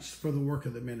saints, for the work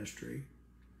of the ministry.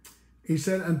 He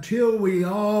said, until we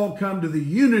all come to the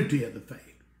unity of the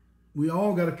faith. We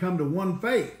all got to come to one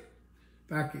faith.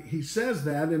 In fact, he says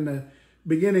that in the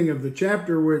beginning of the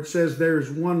chapter where it says there's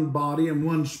one body and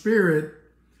one spirit,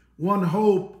 one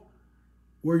hope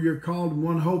where you're called,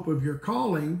 one hope of your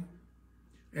calling.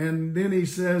 And then he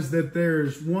says that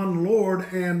there's one Lord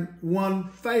and one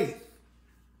faith.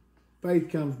 Faith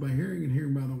comes by hearing and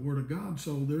hearing by the word of God.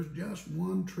 So there's just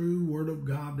one true word of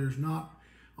God. There's not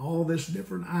all this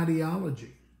different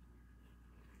ideology.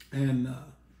 And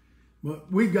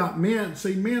but we've got men.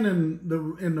 See, men in the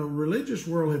religious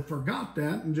world have forgot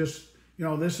that and just,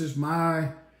 this is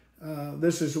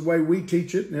this is the way we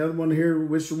teach it. And the other one here,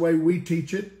 this is the way we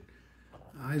teach it.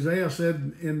 Isaiah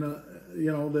said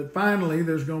that finally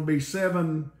there's going to be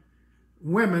 7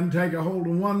 women take a hold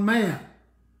of one man.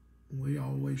 We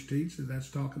always teach that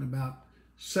that's talking about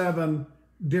 7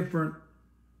 different,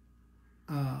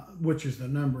 which is the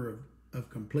number of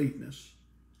completeness.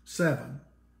 7.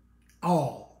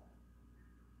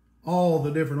 All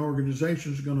the different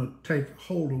organizations are going to take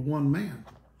hold of one man.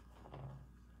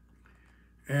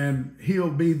 And he'll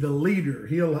be the leader.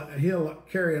 He'll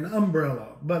carry an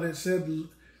umbrella. But it said,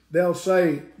 they'll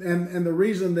say, and the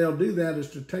reason they'll do that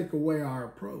is to take away our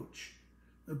approach.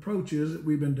 The approach is that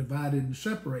we've been divided and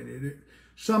separated. At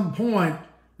some point,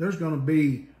 there's going to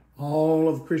be all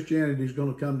of Christianity is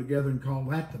going to come together and call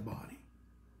that the body.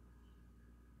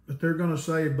 But they're going to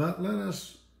say, but let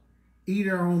us eat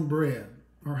our own bread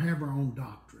or have our own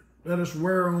doctrine. Let us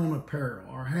wear our own apparel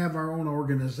or have our own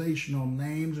organizational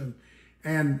names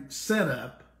and set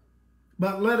up.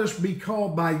 But let us be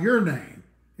called by your name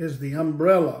is the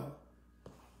umbrella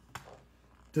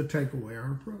to take away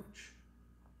our approach.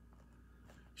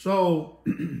 So,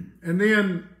 and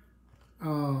then,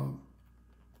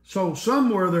 so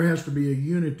somewhere there has to be a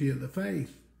unity of the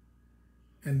faith.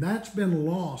 And that's been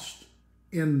lost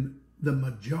in the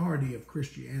majority of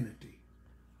Christianity.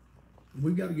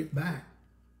 We've got to get back.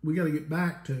 We got to get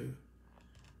back to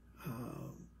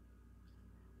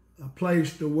a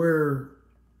place to where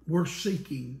we're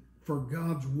seeking for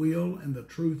God's will and the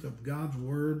truth of God's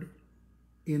word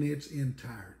in its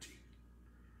entirety.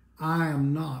 I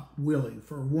am not willing,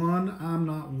 for one, I'm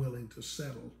not willing to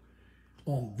settle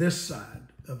on this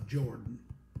side of Jordan.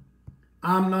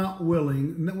 I'm not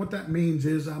willing, and what that means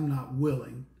is I'm not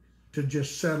willing to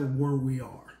just settle where we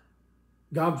are.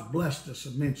 God's blessed us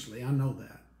immensely, I know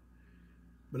that.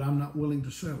 But I'm not willing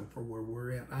to settle for where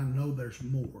we're at. I know there's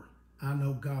more. I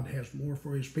know God has more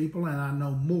for his people, and I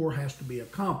know more has to be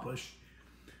accomplished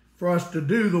for us to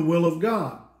do the will of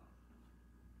God.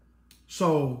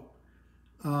 So,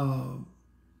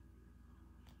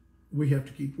 we have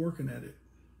to keep working at it.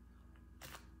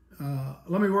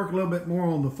 Let me work a little bit more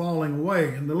on the falling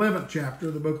away. In the 11th chapter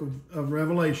of the book of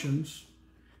Revelations,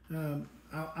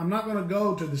 I'm not going to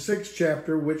go to the 6th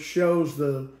chapter, which shows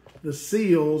the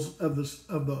seals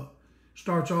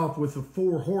starts off with the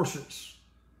 4 horses.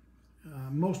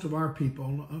 Most of our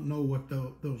people don't know what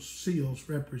those seals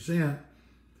represent.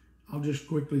 I'll just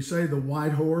quickly say the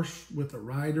white horse with a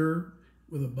rider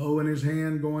with a bow in his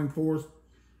hand going forth,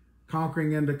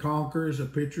 conquering and to conquer, is a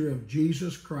picture of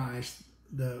Jesus Christ,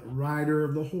 the rider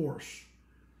of the horse.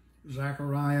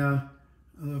 Zechariah,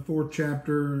 the 4th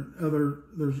chapter,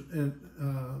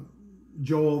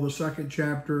 Joel, the 2nd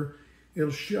chapter,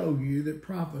 it'll show you that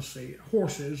prophecy,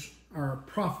 horses are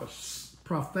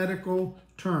prophetical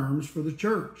terms for the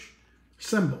church,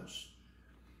 symbols.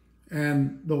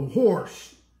 And the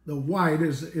horse, the white,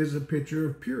 is a picture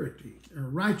of purity or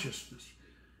righteousness.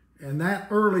 And that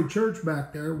early church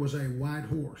back there was a white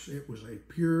horse. It was a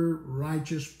pure,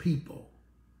 righteous people.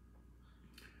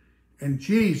 And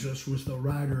Jesus was the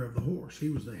rider of the horse. He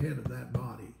was the head of that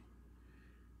body.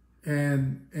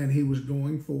 And he was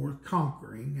going forth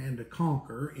conquering and to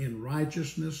conquer in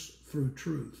righteousness through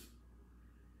truth.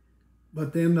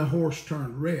 But then the horse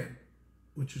turned red,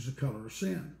 which is the color of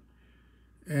sin.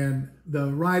 And the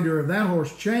rider of that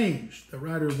horse changed. The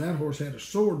rider of that horse had a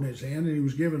sword in his hand, and he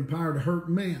was given power to hurt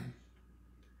men.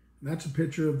 And that's a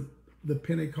picture the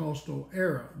Pentecostal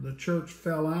era. The church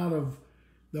fell out of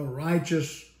the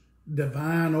righteous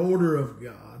divine order of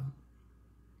God,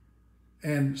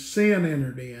 and sin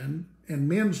entered in, and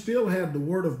men still had the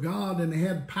Word of God, and they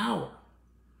had power.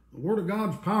 The Word of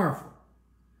God's powerful.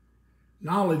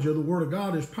 Knowledge of the Word of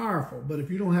God is powerful, but if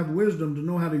you don't have wisdom to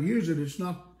know how to use it, it's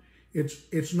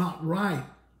not right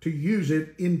to use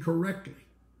it incorrectly.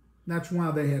 That's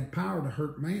why they had power to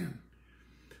hurt man.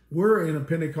 We're in the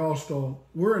Pentecostal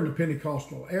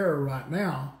era right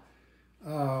now,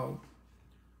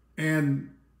 and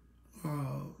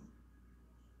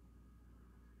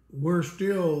we're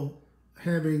still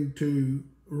having to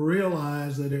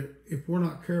realize that if we're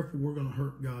not careful, we're going to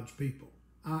hurt God's people.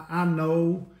 I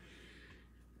know,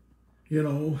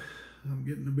 I'm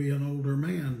getting to be an older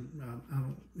man.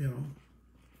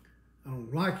 I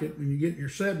don't like it when you get in your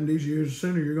 70s. Years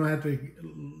sooner, you're going to have to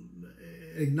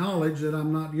acknowledge that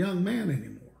I'm not a young man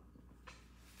anymore.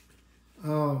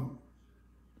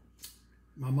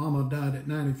 My mama died at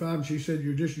 95, and she said,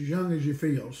 "You're just as young as you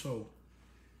feel." So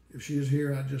if she was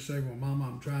here, I'd just say, "Well, Mama,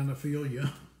 I'm trying to feel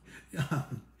young."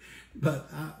 But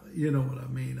you know what I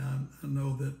mean. I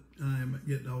know that I am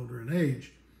getting older in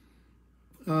age.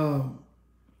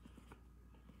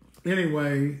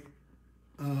 Anyway,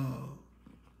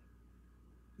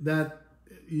 that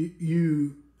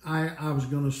I was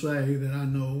going to say that I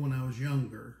know when I was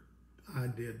younger,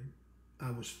 I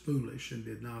was foolish and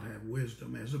did not have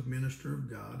wisdom as a minister of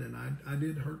God, and I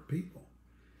did hurt people.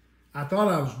 I thought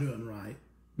I was doing right,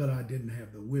 but I didn't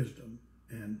have the wisdom.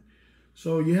 And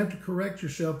so you have to correct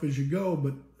yourself as you go,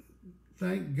 but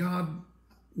thank God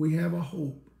we have a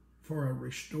hope for a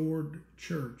restored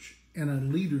church and a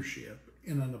leadership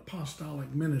in an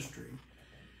apostolic ministry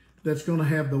that's going to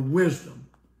have the wisdom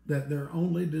that their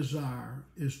only desire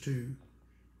is to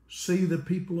see the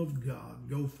people of God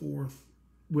go forth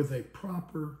with a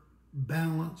proper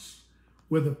balance,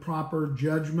 with a proper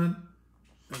judgment,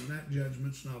 and that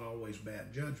judgment's not always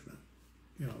bad judgment.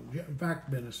 In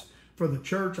fact, Dennis, for the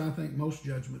church, I think most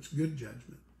judgment's good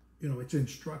judgment. It's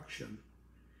instruction.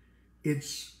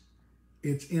 It's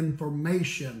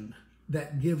information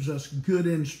that gives us good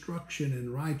instruction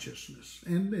in righteousness.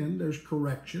 And then there's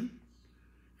correction,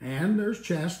 and there's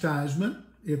chastisement,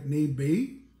 if need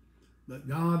be. But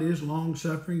God is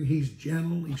long-suffering. He's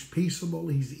gentle. He's peaceable.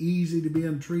 He's easy to be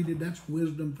entreated. That's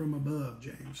wisdom from above,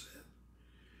 James said.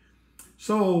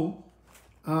 So,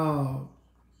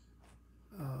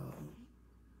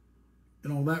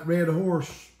 that red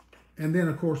horse, and then,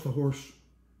 of course, the horse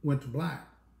went to black.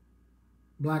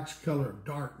 Black's color of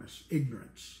darkness,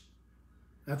 ignorance.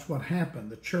 That's what happened.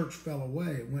 The church fell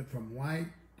away. It went from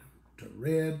white to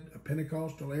red, a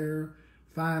Pentecostal era,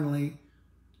 finally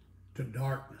to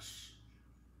darkness.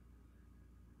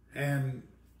 And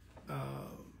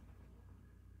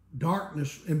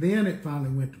darkness, and then it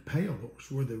finally went to pale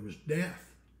horse, where there was death.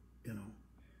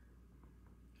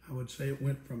 I would say it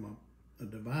went from a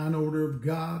divine order of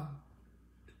God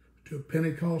to a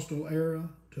Pentecostal era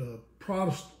to a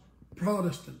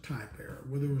Protestant type era,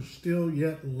 where there was still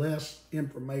yet less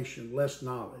information, less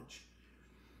knowledge.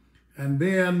 And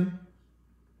then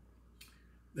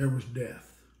there was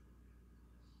death,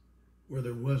 where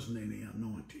there wasn't any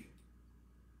anointing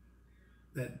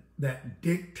that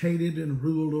dictated and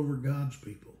ruled over God's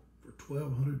people for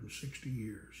 1,260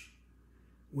 years.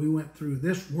 We went through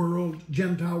this world,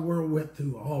 Gentile world went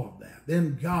through all of that.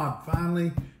 Then God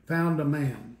finally found a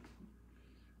man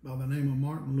by the name of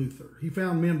Martin Luther. He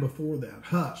found men before that,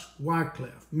 Huss,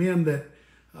 Wycliffe, men that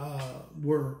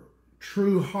were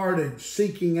true-hearted,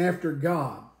 seeking after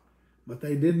God, but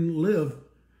they didn't live.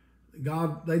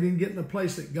 They didn't get in a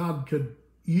place that God could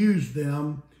use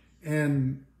them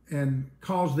and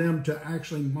cause them to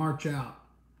actually march out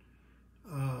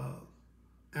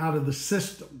of the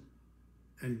system.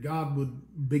 And God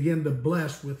would begin to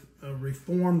bless with a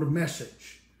reformed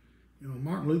message.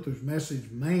 Martin Luther's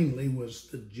message mainly was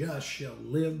the just shall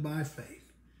live by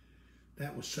faith.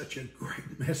 That was such a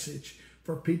great message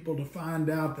for people to find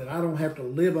out that I don't have to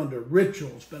live under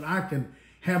rituals, but I can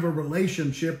have a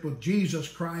relationship with Jesus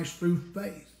Christ through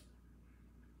faith.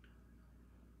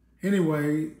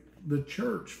 Anyway, the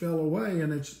church fell away,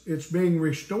 and it's being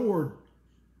restored.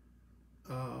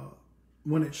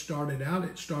 When it started out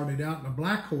in a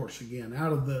black horse again,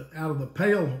 out of the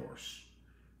pale horse.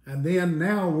 And then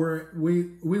now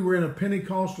we were in a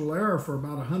Pentecostal era for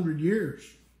about 100 years.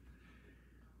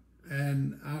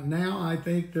 And now I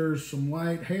think there's some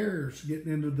white hairs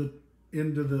getting into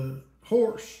the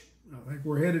horse. I think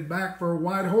we're headed back for a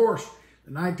white horse.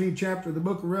 The 19th chapter of the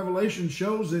book of Revelation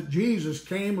shows that Jesus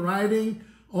came riding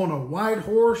on a white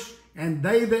horse, and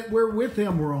they that were with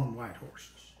him were on white horses.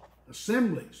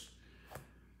 assemblies.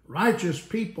 Righteous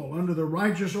people under the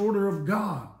righteous order of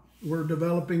God were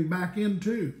developing back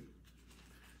into.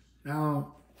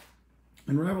 Now,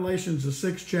 in Revelations, the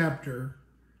 6th chapter,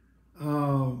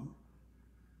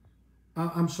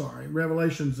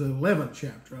 Revelations, the 11th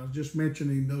chapter. I was just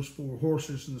mentioning those 4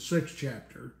 horses in the 6th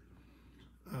chapter.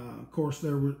 Of course,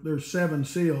 there's 7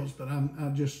 seals, but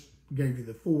I just gave you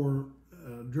the 4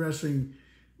 addressing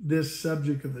this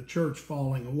subject of the church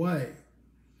falling away.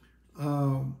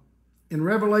 In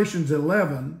Revelations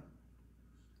 11,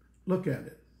 look at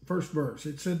it, first verse.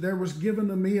 It said, "There was given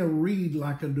to me a reed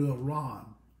like unto a rod.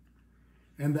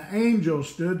 And the angel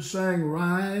stood saying,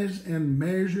 Rise and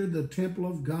measure the temple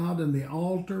of God and the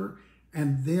altar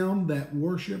and them that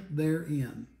worship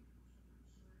therein.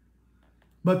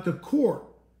 But the court,"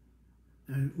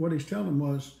 and what he's telling them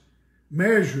was,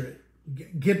 measure it,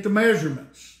 get the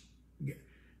measurements,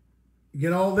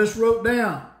 get all this wrote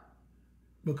down,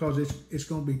 because it's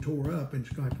going to be tore up and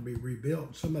it's going to have to be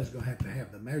rebuilt. Somebody's going to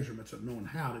have the measurements of knowing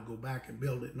how to go back and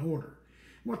build it in order.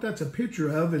 What that's a picture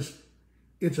of is,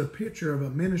 it's a picture of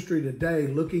a ministry today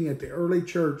looking at the early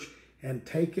church and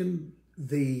taking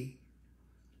the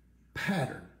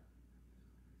pattern.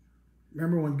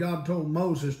 Remember when God told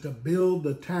Moses to build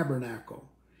the tabernacle,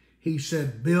 he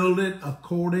said, build it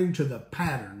according to the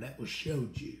pattern that was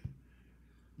showed you.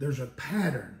 There's a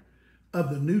pattern of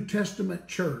the New Testament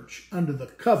church under the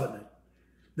covenant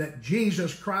that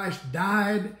Jesus Christ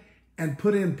died and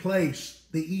put in place,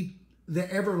 the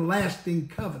everlasting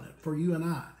covenant for you and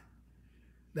I.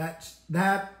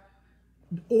 That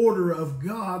order of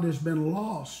God has been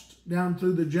lost down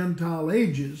through the Gentile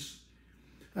ages.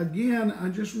 Again, I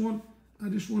just want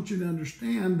you to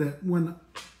understand that when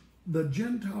the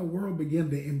Gentile world began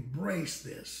to embrace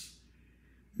this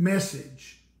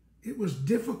message, it was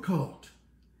difficult.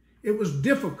 It was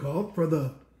difficult for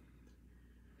the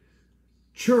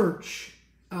church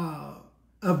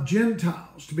of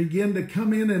Gentiles to begin to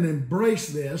come in and embrace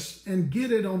this and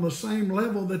get it on the same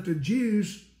level that the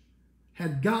Jews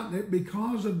had gotten it,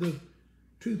 because of the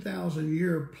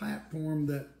 2,000-year platform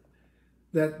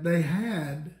that they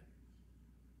had.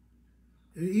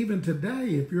 Even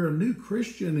today, if you're a new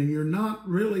Christian and you're not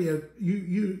really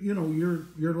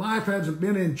your life hasn't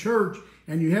been in church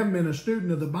and you haven't been a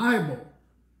student of the Bible,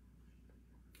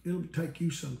 it'll take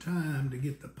you some time to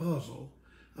get the puzzle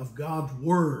of God's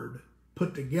Word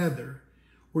put together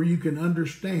where you can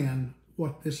understand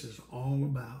what this is all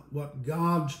about, what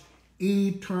God's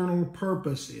eternal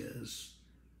purpose is.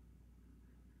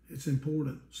 It's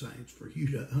important, saints, for you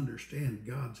to understand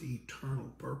God's eternal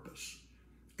purpose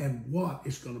and what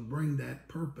is going to bring that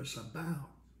purpose about.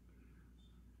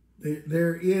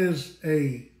 There is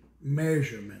a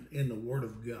measurement in the Word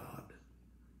of God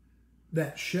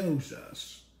that shows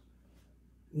us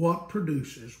what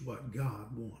produces what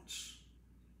God wants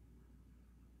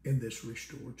in this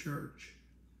restored church.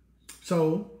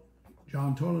 So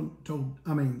John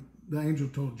the angel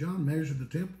told John, measure the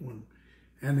temple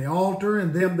and the altar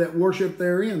and them that worship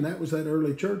therein. That was that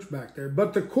early church back there.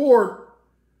 But the court,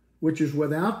 which is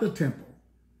without the temple.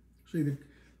 See,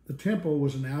 the temple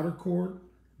was an outer court,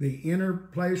 the inner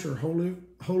place or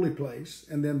holy place,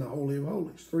 and then the Holy of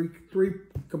Holies. Three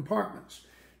compartments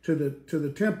to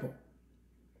the temple.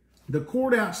 The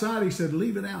court outside, he said,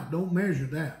 leave it out. Don't measure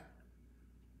that.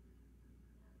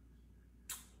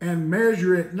 And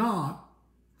measure it not,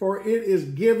 for it is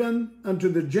given unto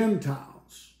the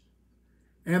Gentiles.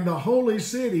 And the holy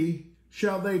city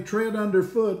shall they tread under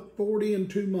foot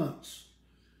 42 months.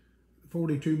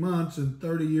 42 months and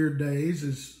 30-year days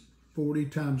is 40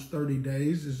 times 30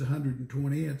 days is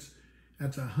 120.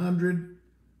 That's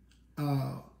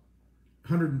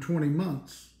 120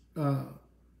 months.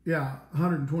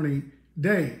 120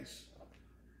 days,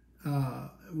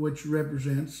 which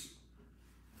represents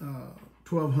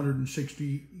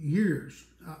 1,260 years.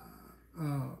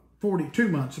 42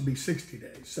 months would be 60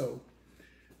 days. So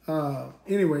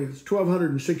anyway, it's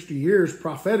 1,260 years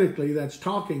prophetically that's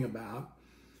talking about.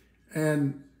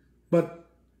 But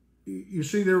you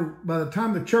see, by the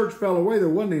time the church fell away, there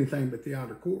wasn't anything but the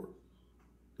outer court.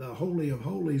 The Holy of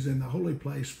Holies and the holy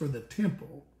place for the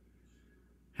temple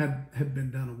had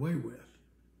been done away with.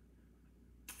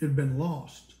 It had been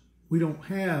lost. We don't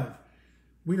have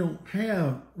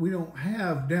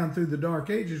down through the dark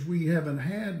ages, we haven't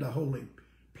had the holy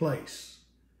place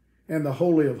and the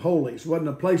Holy of Holies. It wasn't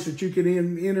a place that you could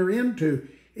enter into.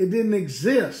 It didn't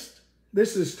exist.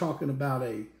 This is talking about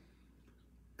a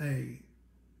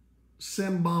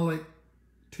symbolic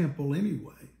temple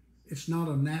anyway. It's not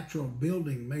a natural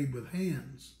building made with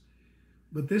hands,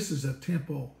 but this is a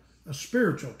temple, a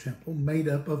spiritual temple made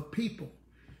up of people.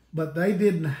 but they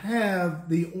didn't have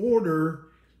the order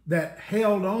that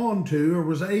held on to or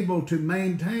was able to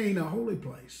maintain a holy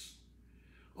place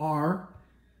or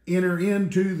enter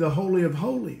into the Holy of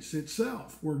Holies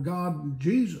itself, where God and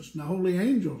Jesus and the holy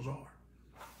angels are.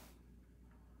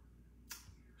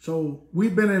 So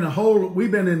we've been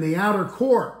in the outer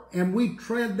court, and we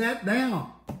tread that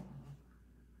down.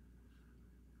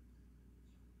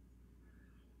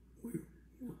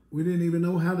 We didn't even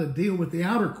know how to deal with the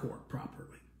outer court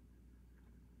properly.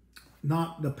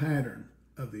 Not the pattern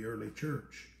of the early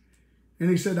church. And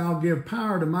he said, I'll give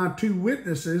power to my 2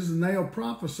 witnesses, and they'll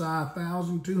prophesy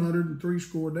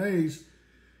 1,260 days,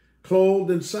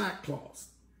 clothed in sackcloth.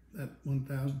 That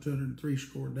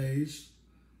 1,260 days.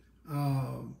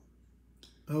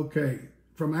 Okay,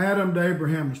 from Adam to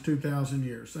Abraham is 2,000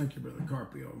 years. Thank you, Brother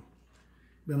Carpio.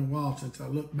 Been a while since I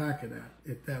looked back at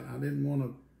that. I didn't want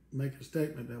to make a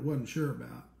statement that I wasn't sure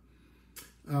about.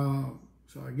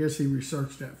 So I guess he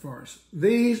researched that for us.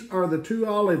 These are the 2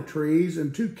 olive trees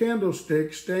and 2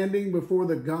 candlesticks standing before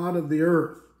the God of the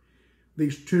earth.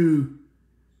 These 2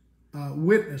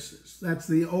 witnesses. That's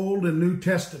the Old and New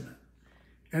Testament.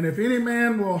 And if any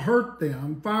man will hurt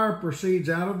them, fire proceeds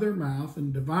out of their mouth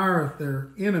and devoureth their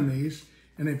enemies.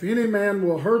 And if any man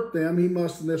will hurt them, he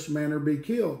must in this manner be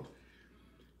killed.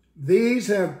 These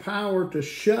have power to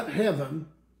shut heaven,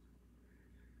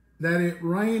 that it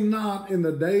rain not in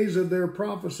the days of their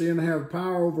prophecy, and have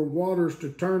power over waters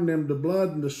to turn them to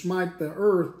blood, and to smite the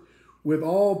earth with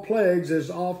all plagues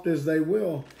as oft as they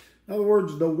will. In other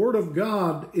words, the Word of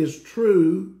God is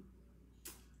true,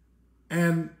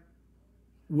 and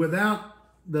without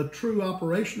the true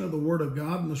operation of the Word of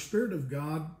God and the Spirit of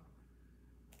God,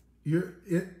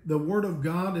 the Word of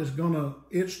God is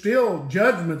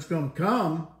judgment's going to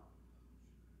come.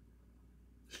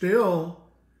 Still,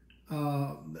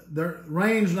 the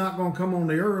rain's not going to come on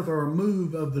the earth, or a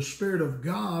move of the Spirit of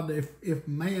God if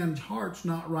man's heart's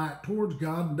not right towards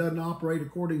God and doesn't operate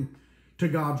according to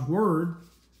God's Word.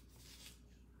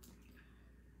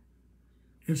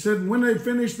 It said, when they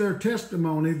finish their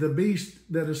testimony, the beast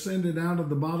that ascended out of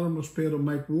the bottomless pit will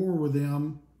make war with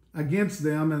them, against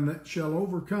them, and that shall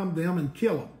overcome them and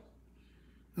kill them.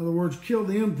 In other words, kill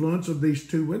the influence of these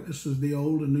 2 witnesses, the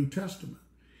Old and New Testament.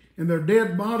 And their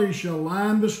dead bodies shall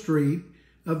line the street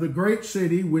of the great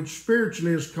city, which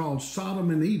spiritually is called Sodom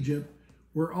and Egypt,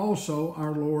 where also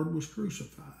our Lord was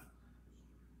crucified.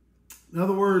 In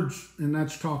other words, and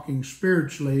that's talking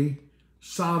spiritually,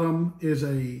 Sodom is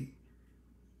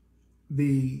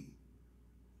the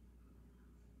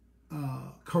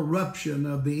corruption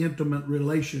of the intimate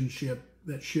relationship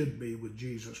that should be with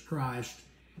Jesus Christ,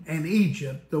 and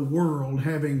Egypt, the world,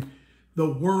 having the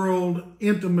world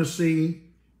intimacy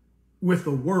with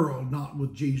the world, not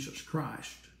with Jesus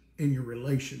Christ in your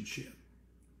relationship.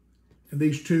 And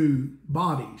these 2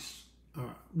 bodies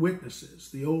are witnesses,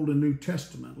 the Old and New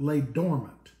Testament, lay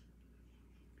dormant.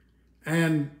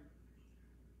 And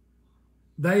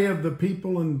they of the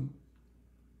people and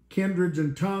kindreds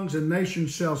and tongues and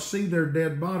nations shall see their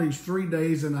dead bodies 3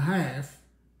 days and a half,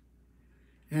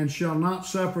 and shall not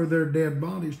suffer their dead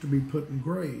bodies to be put in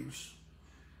graves.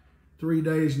 3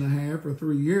 days and a half or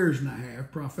 3 years and a half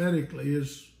prophetically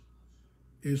is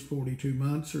 42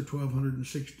 months or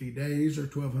 1,260 days or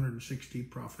 1,260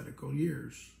 prophetical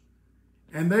years.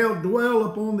 And they'll dwell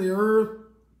upon the earth.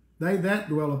 They that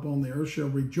dwell upon the earth shall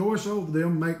rejoice over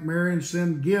them, make merry, and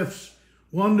send gifts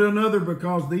one to another,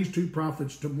 because these 2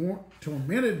 prophets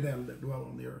tormented them that dwell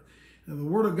on the earth. And the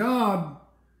Word of God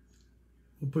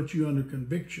will put you under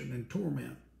conviction and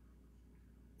torment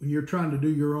when you're trying to do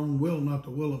your own will, not the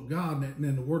will of God, and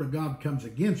then the Word of God comes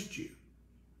against you.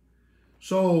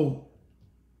 So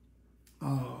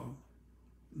the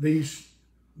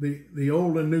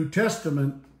Old and New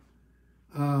Testament,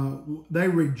 they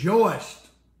rejoiced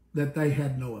that they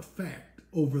had no effect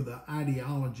over the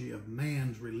ideology of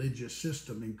man's religious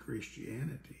system in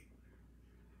Christianity.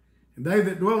 And they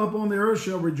that dwell upon the earth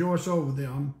shall rejoice over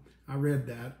them. I read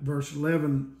that, verse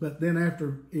 11. But then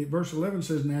verse 11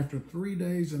 says, and after 3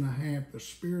 days and a half, the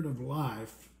Spirit of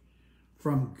life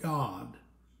from God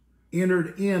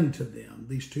entered into them,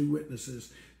 these 2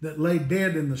 witnesses that lay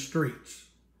dead in the streets.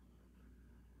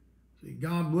 See,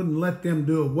 God wouldn't let them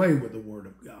do away with the Word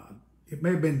of God. It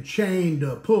may have been chained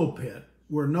to a pulpit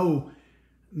where no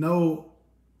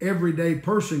everyday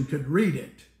person could read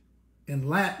it in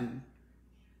Latin,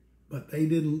 but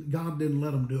God didn't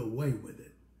let them do away with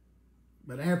it.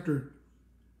 But after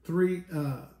 3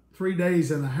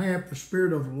 days and a half, the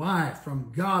Spirit of life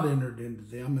from God entered into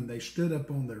them, and they stood up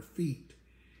on their feet,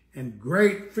 and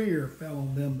great fear fell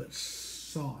on them that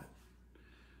saw it.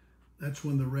 That's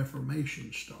when the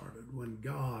Reformation started, when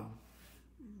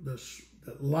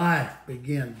that life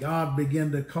began. God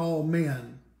began to call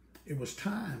men. It was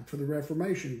time for the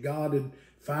Reformation. God had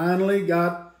finally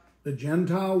got the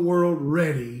Gentile world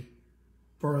ready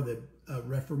for the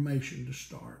Reformation to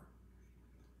start.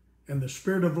 And the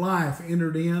Spirit of life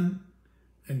entered in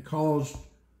and caused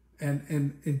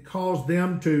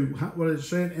them to, what it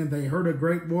said, and they heard a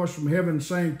great voice from heaven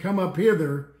saying, "Come up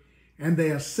hither," and they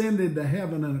ascended to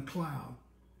heaven in a cloud.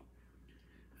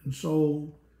 And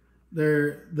so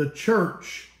the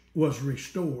church was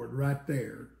restored right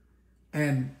there.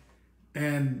 And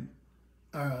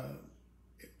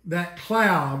that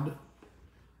cloud,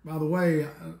 by the way,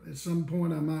 at some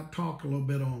point I might talk a little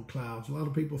bit on clouds. A lot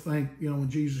of people think, when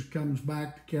Jesus comes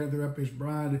back to gather up his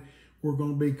bride, we're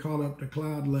going to be caught up to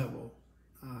cloud level.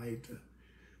 I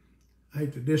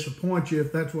hate to disappoint you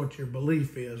if that's what your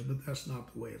belief is, but that's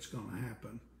not the way it's going to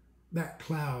happen. That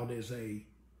cloud is a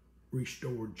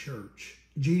restored church.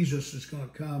 Jesus is going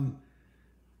to come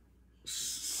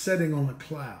sitting on a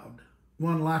cloud.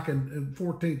 One like in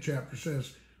 14th chapter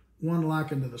says, one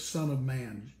like unto the Son of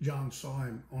Man. John saw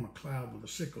him on a cloud with a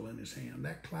sickle in his hand.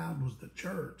 That cloud was the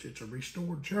church. It's a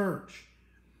restored church.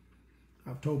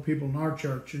 I've told people in our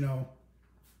church,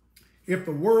 if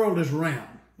the world is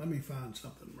round, let me find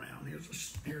something round.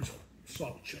 Here's a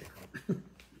salt shaker.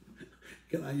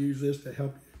 Can I use this to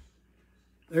help you?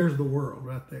 There's the world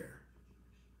right there.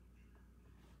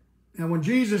 Now, when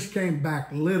Jesus came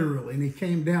back literally, and he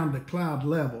came down to cloud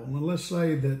level, and let's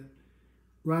say that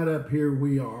right up here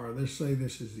we are, let's say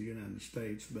this is the United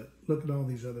States, but look at all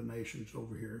these other nations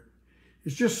over here.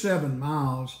 It's just 7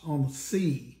 miles on the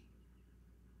sea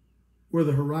where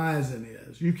the horizon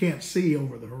is. You can't see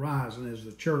over the horizon as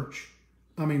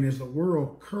the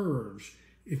world curves.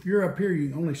 If you're up here, you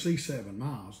can only see 7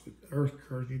 miles. The earth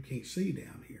curves, you can't see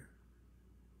down here.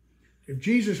 If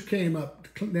Jesus came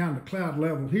down to cloud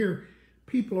level here,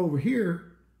 people over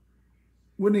here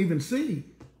wouldn't even see.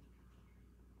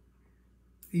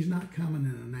 He's not coming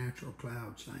in a natural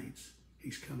cloud, saints.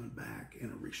 He's coming back in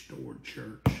a restored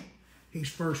church. He's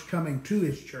first coming to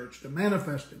his church to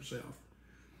manifest himself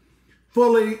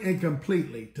fully and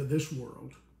completely to this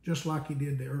world, just like he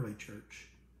did the early church.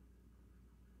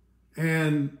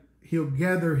 And he'll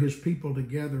gather his people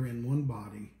together in one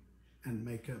body and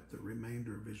make up the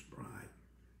remainder of his bride.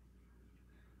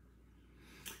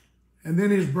 And then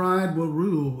his bride will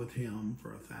rule with him for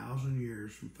 1,000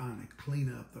 years and finally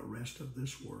clean up the rest of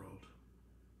this world.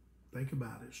 Think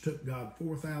about it. It's took God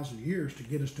 4,000 years to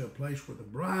get us to a place where the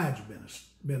bride's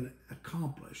been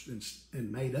accomplished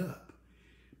and made up.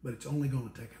 But it's only going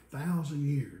to take 1,000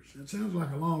 years. That sounds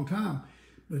like a long time,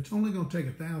 but it's only going to take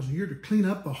 1,000 years to clean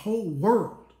up the whole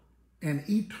world. And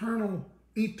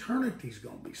eternity's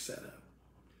going to be set up.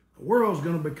 The world's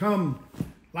going to become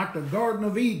like the Garden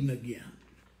of Eden again.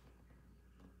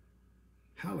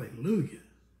 Hallelujah.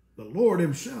 The Lord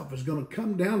himself is going to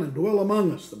come down and dwell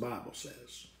among us, the Bible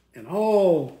says. And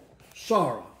all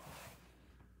sorrow,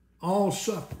 all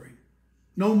suffering,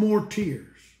 no more tears.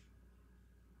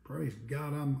 Praise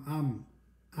God.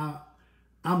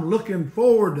 I'm looking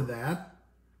forward to that.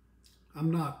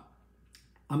 I'm not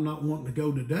wanting to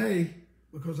go today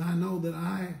because I know that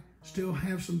I still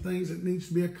have some things that needs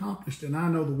to be accomplished. And I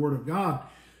know the Word of God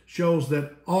shows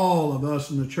that all of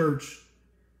us in the church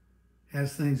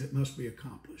has things that must be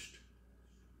accomplished.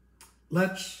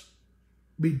 Let's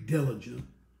be diligent.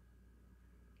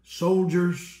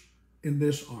 Soldiers in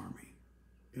this army.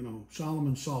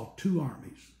 Solomon saw 2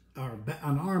 armies, or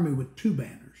an army with 2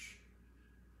 banners.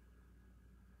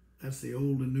 That's the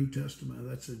Old and New Testament.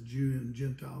 That's a Jew and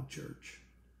Gentile church.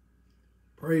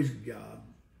 Praise God.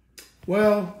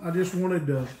 Well, I just wanted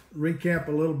to recap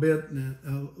a little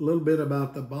bit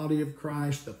about the body of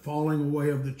Christ, the falling away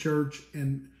of the church,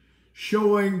 and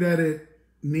showing that it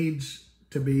needs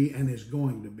to be and is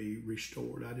going to be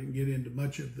restored. I didn't get into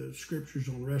much of the scriptures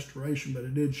on restoration, but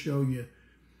it did show you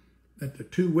that the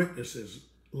 2 witnesses,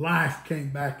 life came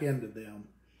back into them,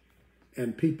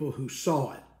 and people who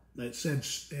saw it. That said,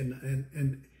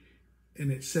 and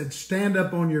it said, stand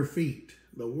up on your feet.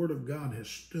 The Word of God has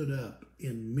stood up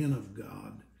in men of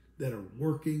God that are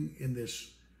working in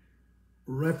this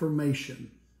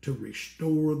reformation to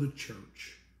restore the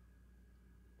church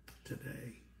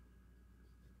today.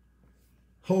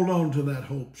 Hold on to that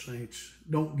hope, saints.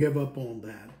 Don't give up on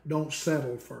that. Don't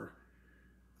settle for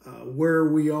where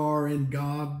we are in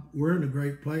God. We're in a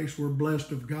great place. We're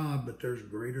blessed of God, but there's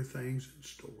greater things in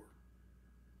store.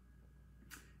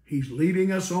 He's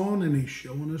leading us on and he's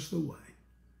showing us the way.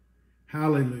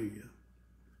 Hallelujah.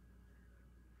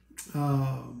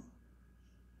 From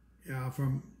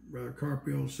Brother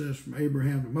Carpio says from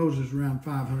Abraham to Moses around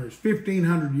 500. It's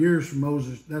 1,500 years from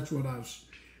Moses. That's what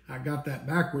I got that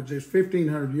backwards. It's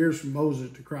 1,500 years from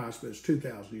Moses to Christ, but it's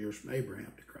 2,000 years from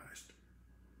Abraham to Christ.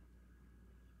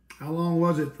 How long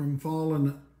was it from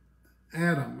fallen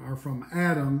Adam, or from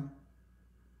Adam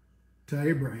to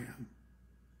Abraham,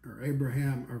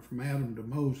 or from Adam to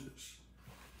Moses?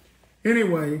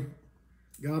 Anyway,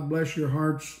 God bless your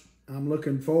hearts. I'm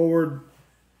looking forward.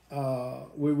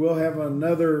 We will have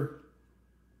another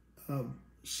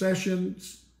session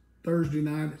Thursday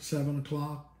night at 7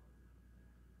 o'clock.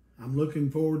 I'm looking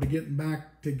forward to getting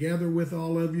back together with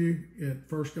all of you at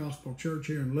First Gospel Church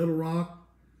here in Little Rock.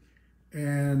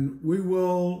 And we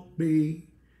will be,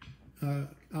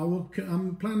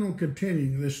 I'm planning on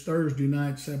continuing this Thursday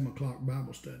night, 7 o'clock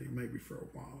Bible study, maybe for a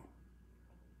while.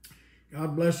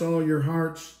 God bless all your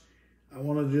hearts. I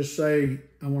want to just say,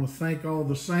 I want to thank all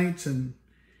the saints, and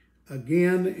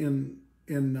again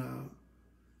in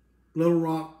Little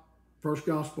Rock First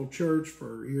Gospel Church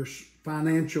for your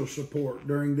financial support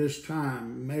during this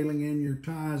time, mailing in your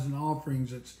tithes and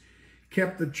offerings. It's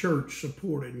kept the church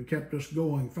supported and kept us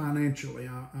going financially.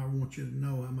 I want you to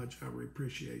know how much I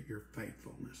appreciate your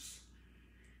faithfulness.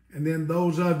 And then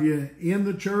those of you in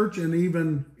the church and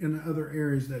even in other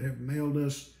areas that have mailed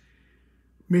us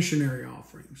missionary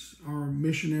offerings. Our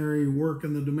missionary work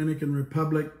in the Dominican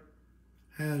Republic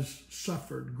has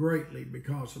suffered greatly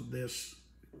because of this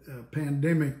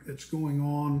pandemic that's going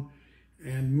on,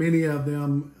 and many of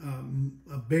them,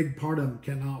 a big part of them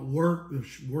cannot work. The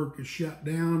work is shut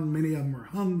down. Many of them are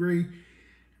hungry,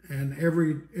 and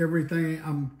everything.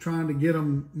 I'm trying to get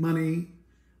them money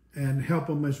and help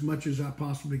them as much as I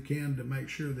possibly can to make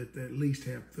sure that they at least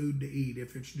have food to eat,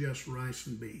 if it's just rice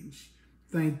and beans.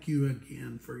 Thank you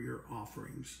again for your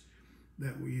offerings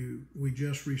that we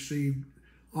just received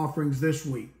offerings this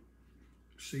week.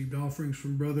 Received offerings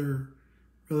from Brother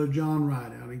John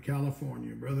Wright out in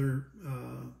California, Brother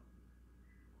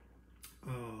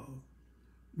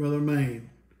Maine,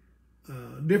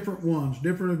 different ones,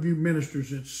 different of you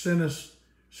ministers that sent us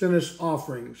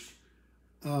offerings.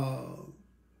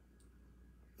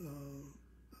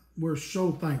 We're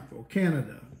so thankful.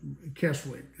 Canada,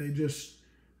 Keswick,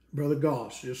 Brother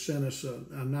Goss just sent us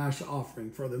a nice offering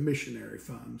for the missionary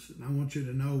funds. And I want you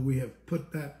to know we have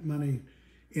put that money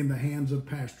in the hands of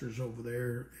pastors over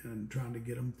there and trying to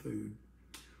get them food.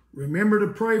 Remember to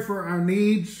pray for our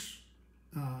needs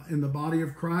in the body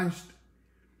of Christ.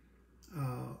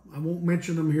 I won't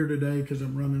mention them here today because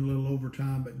I'm running a little over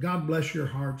time, but God bless your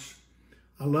hearts.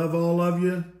 I love all of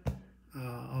you.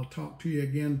 I'll talk to you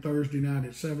again Thursday night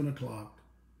at 7 o'clock.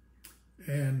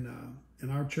 And in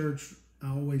our church, I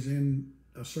always end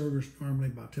a service normally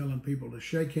by telling people to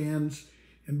shake hands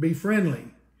and be friendly.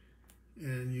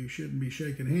 And you shouldn't be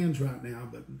shaking hands right now,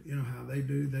 but you know how they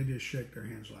do. They just shake their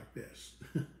hands like this.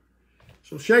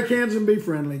 So shake hands and be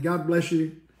friendly. God bless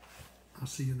you. I'll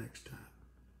see you next time.